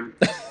stadium.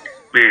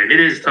 Man, it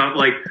is tough.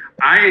 Like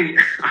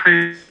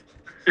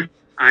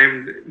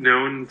I'm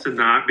known to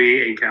not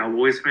be a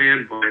Cowboys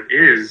fan, but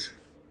it's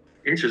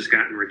just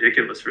gotten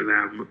ridiculous for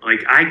them.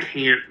 Like, I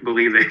can't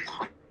believe they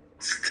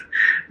lost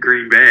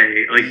Green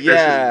Bay. Like, this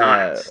is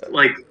nuts.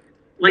 Like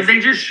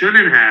they just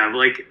shouldn't have.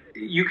 Like,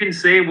 you can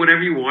say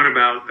whatever you want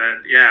about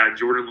that. Yeah,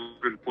 Jordan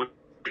Love.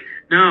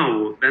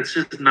 No, that's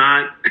just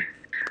not.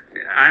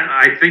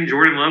 I think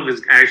Jordan Love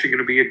is actually going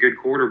to be a good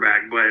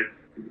quarterback, but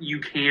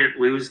you can't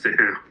lose to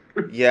him.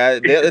 Yeah,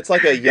 it's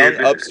like a young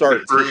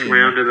upstart the first team.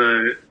 round of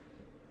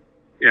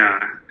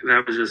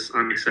that was just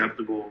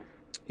unacceptable.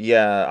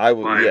 Yeah, I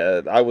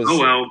was. Oh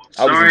well.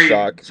 I was in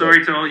shock.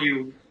 Sorry to all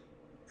you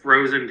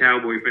frozen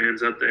Cowboy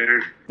fans out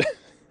there.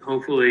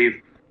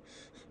 Hopefully,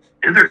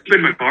 and they're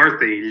keeping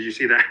McCarthy. Did you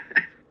see that?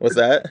 What's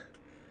that?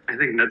 I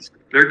think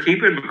they're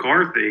keeping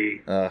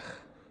McCarthy,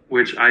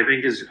 which I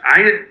think is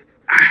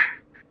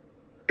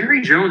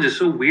Jerry Jones is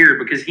so weird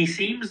because he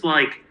seems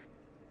like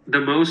the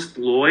most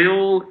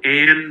loyal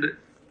and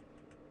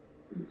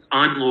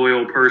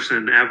unloyal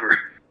person ever.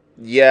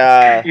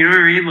 Yeah. You know what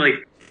I mean?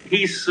 Like,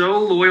 he's so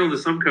loyal to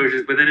some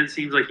coaches, but then it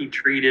seems like he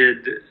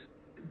treated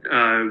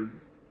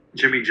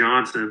Jimmy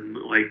Johnson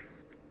like,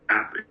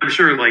 I'm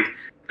sure, like,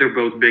 they're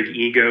both big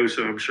egos,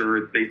 so I'm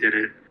sure they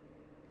didn't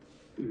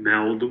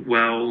meld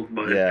well,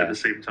 but at the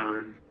same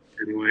time.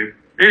 Anyway,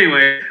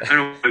 I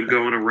don't want to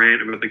go on a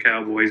rant about the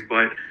Cowboys,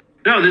 but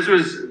no,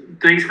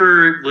 thanks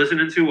for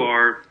listening to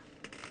our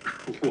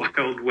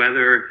wild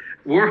weather.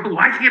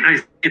 Why can't I?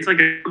 It's like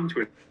a tongue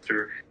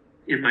twister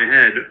in my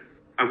head.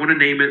 I want to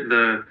name it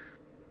the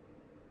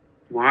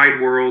Wide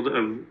World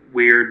of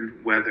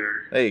Weird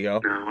Weather. There you go.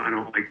 No, I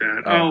don't like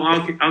that.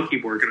 I'll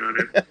keep working on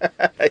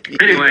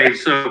it. Anyway,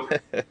 so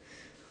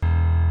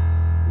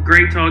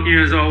great talking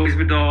as always,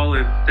 Vidal,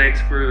 and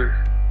thanks for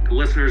the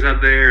listeners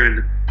out there,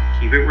 and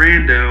keep it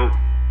rando.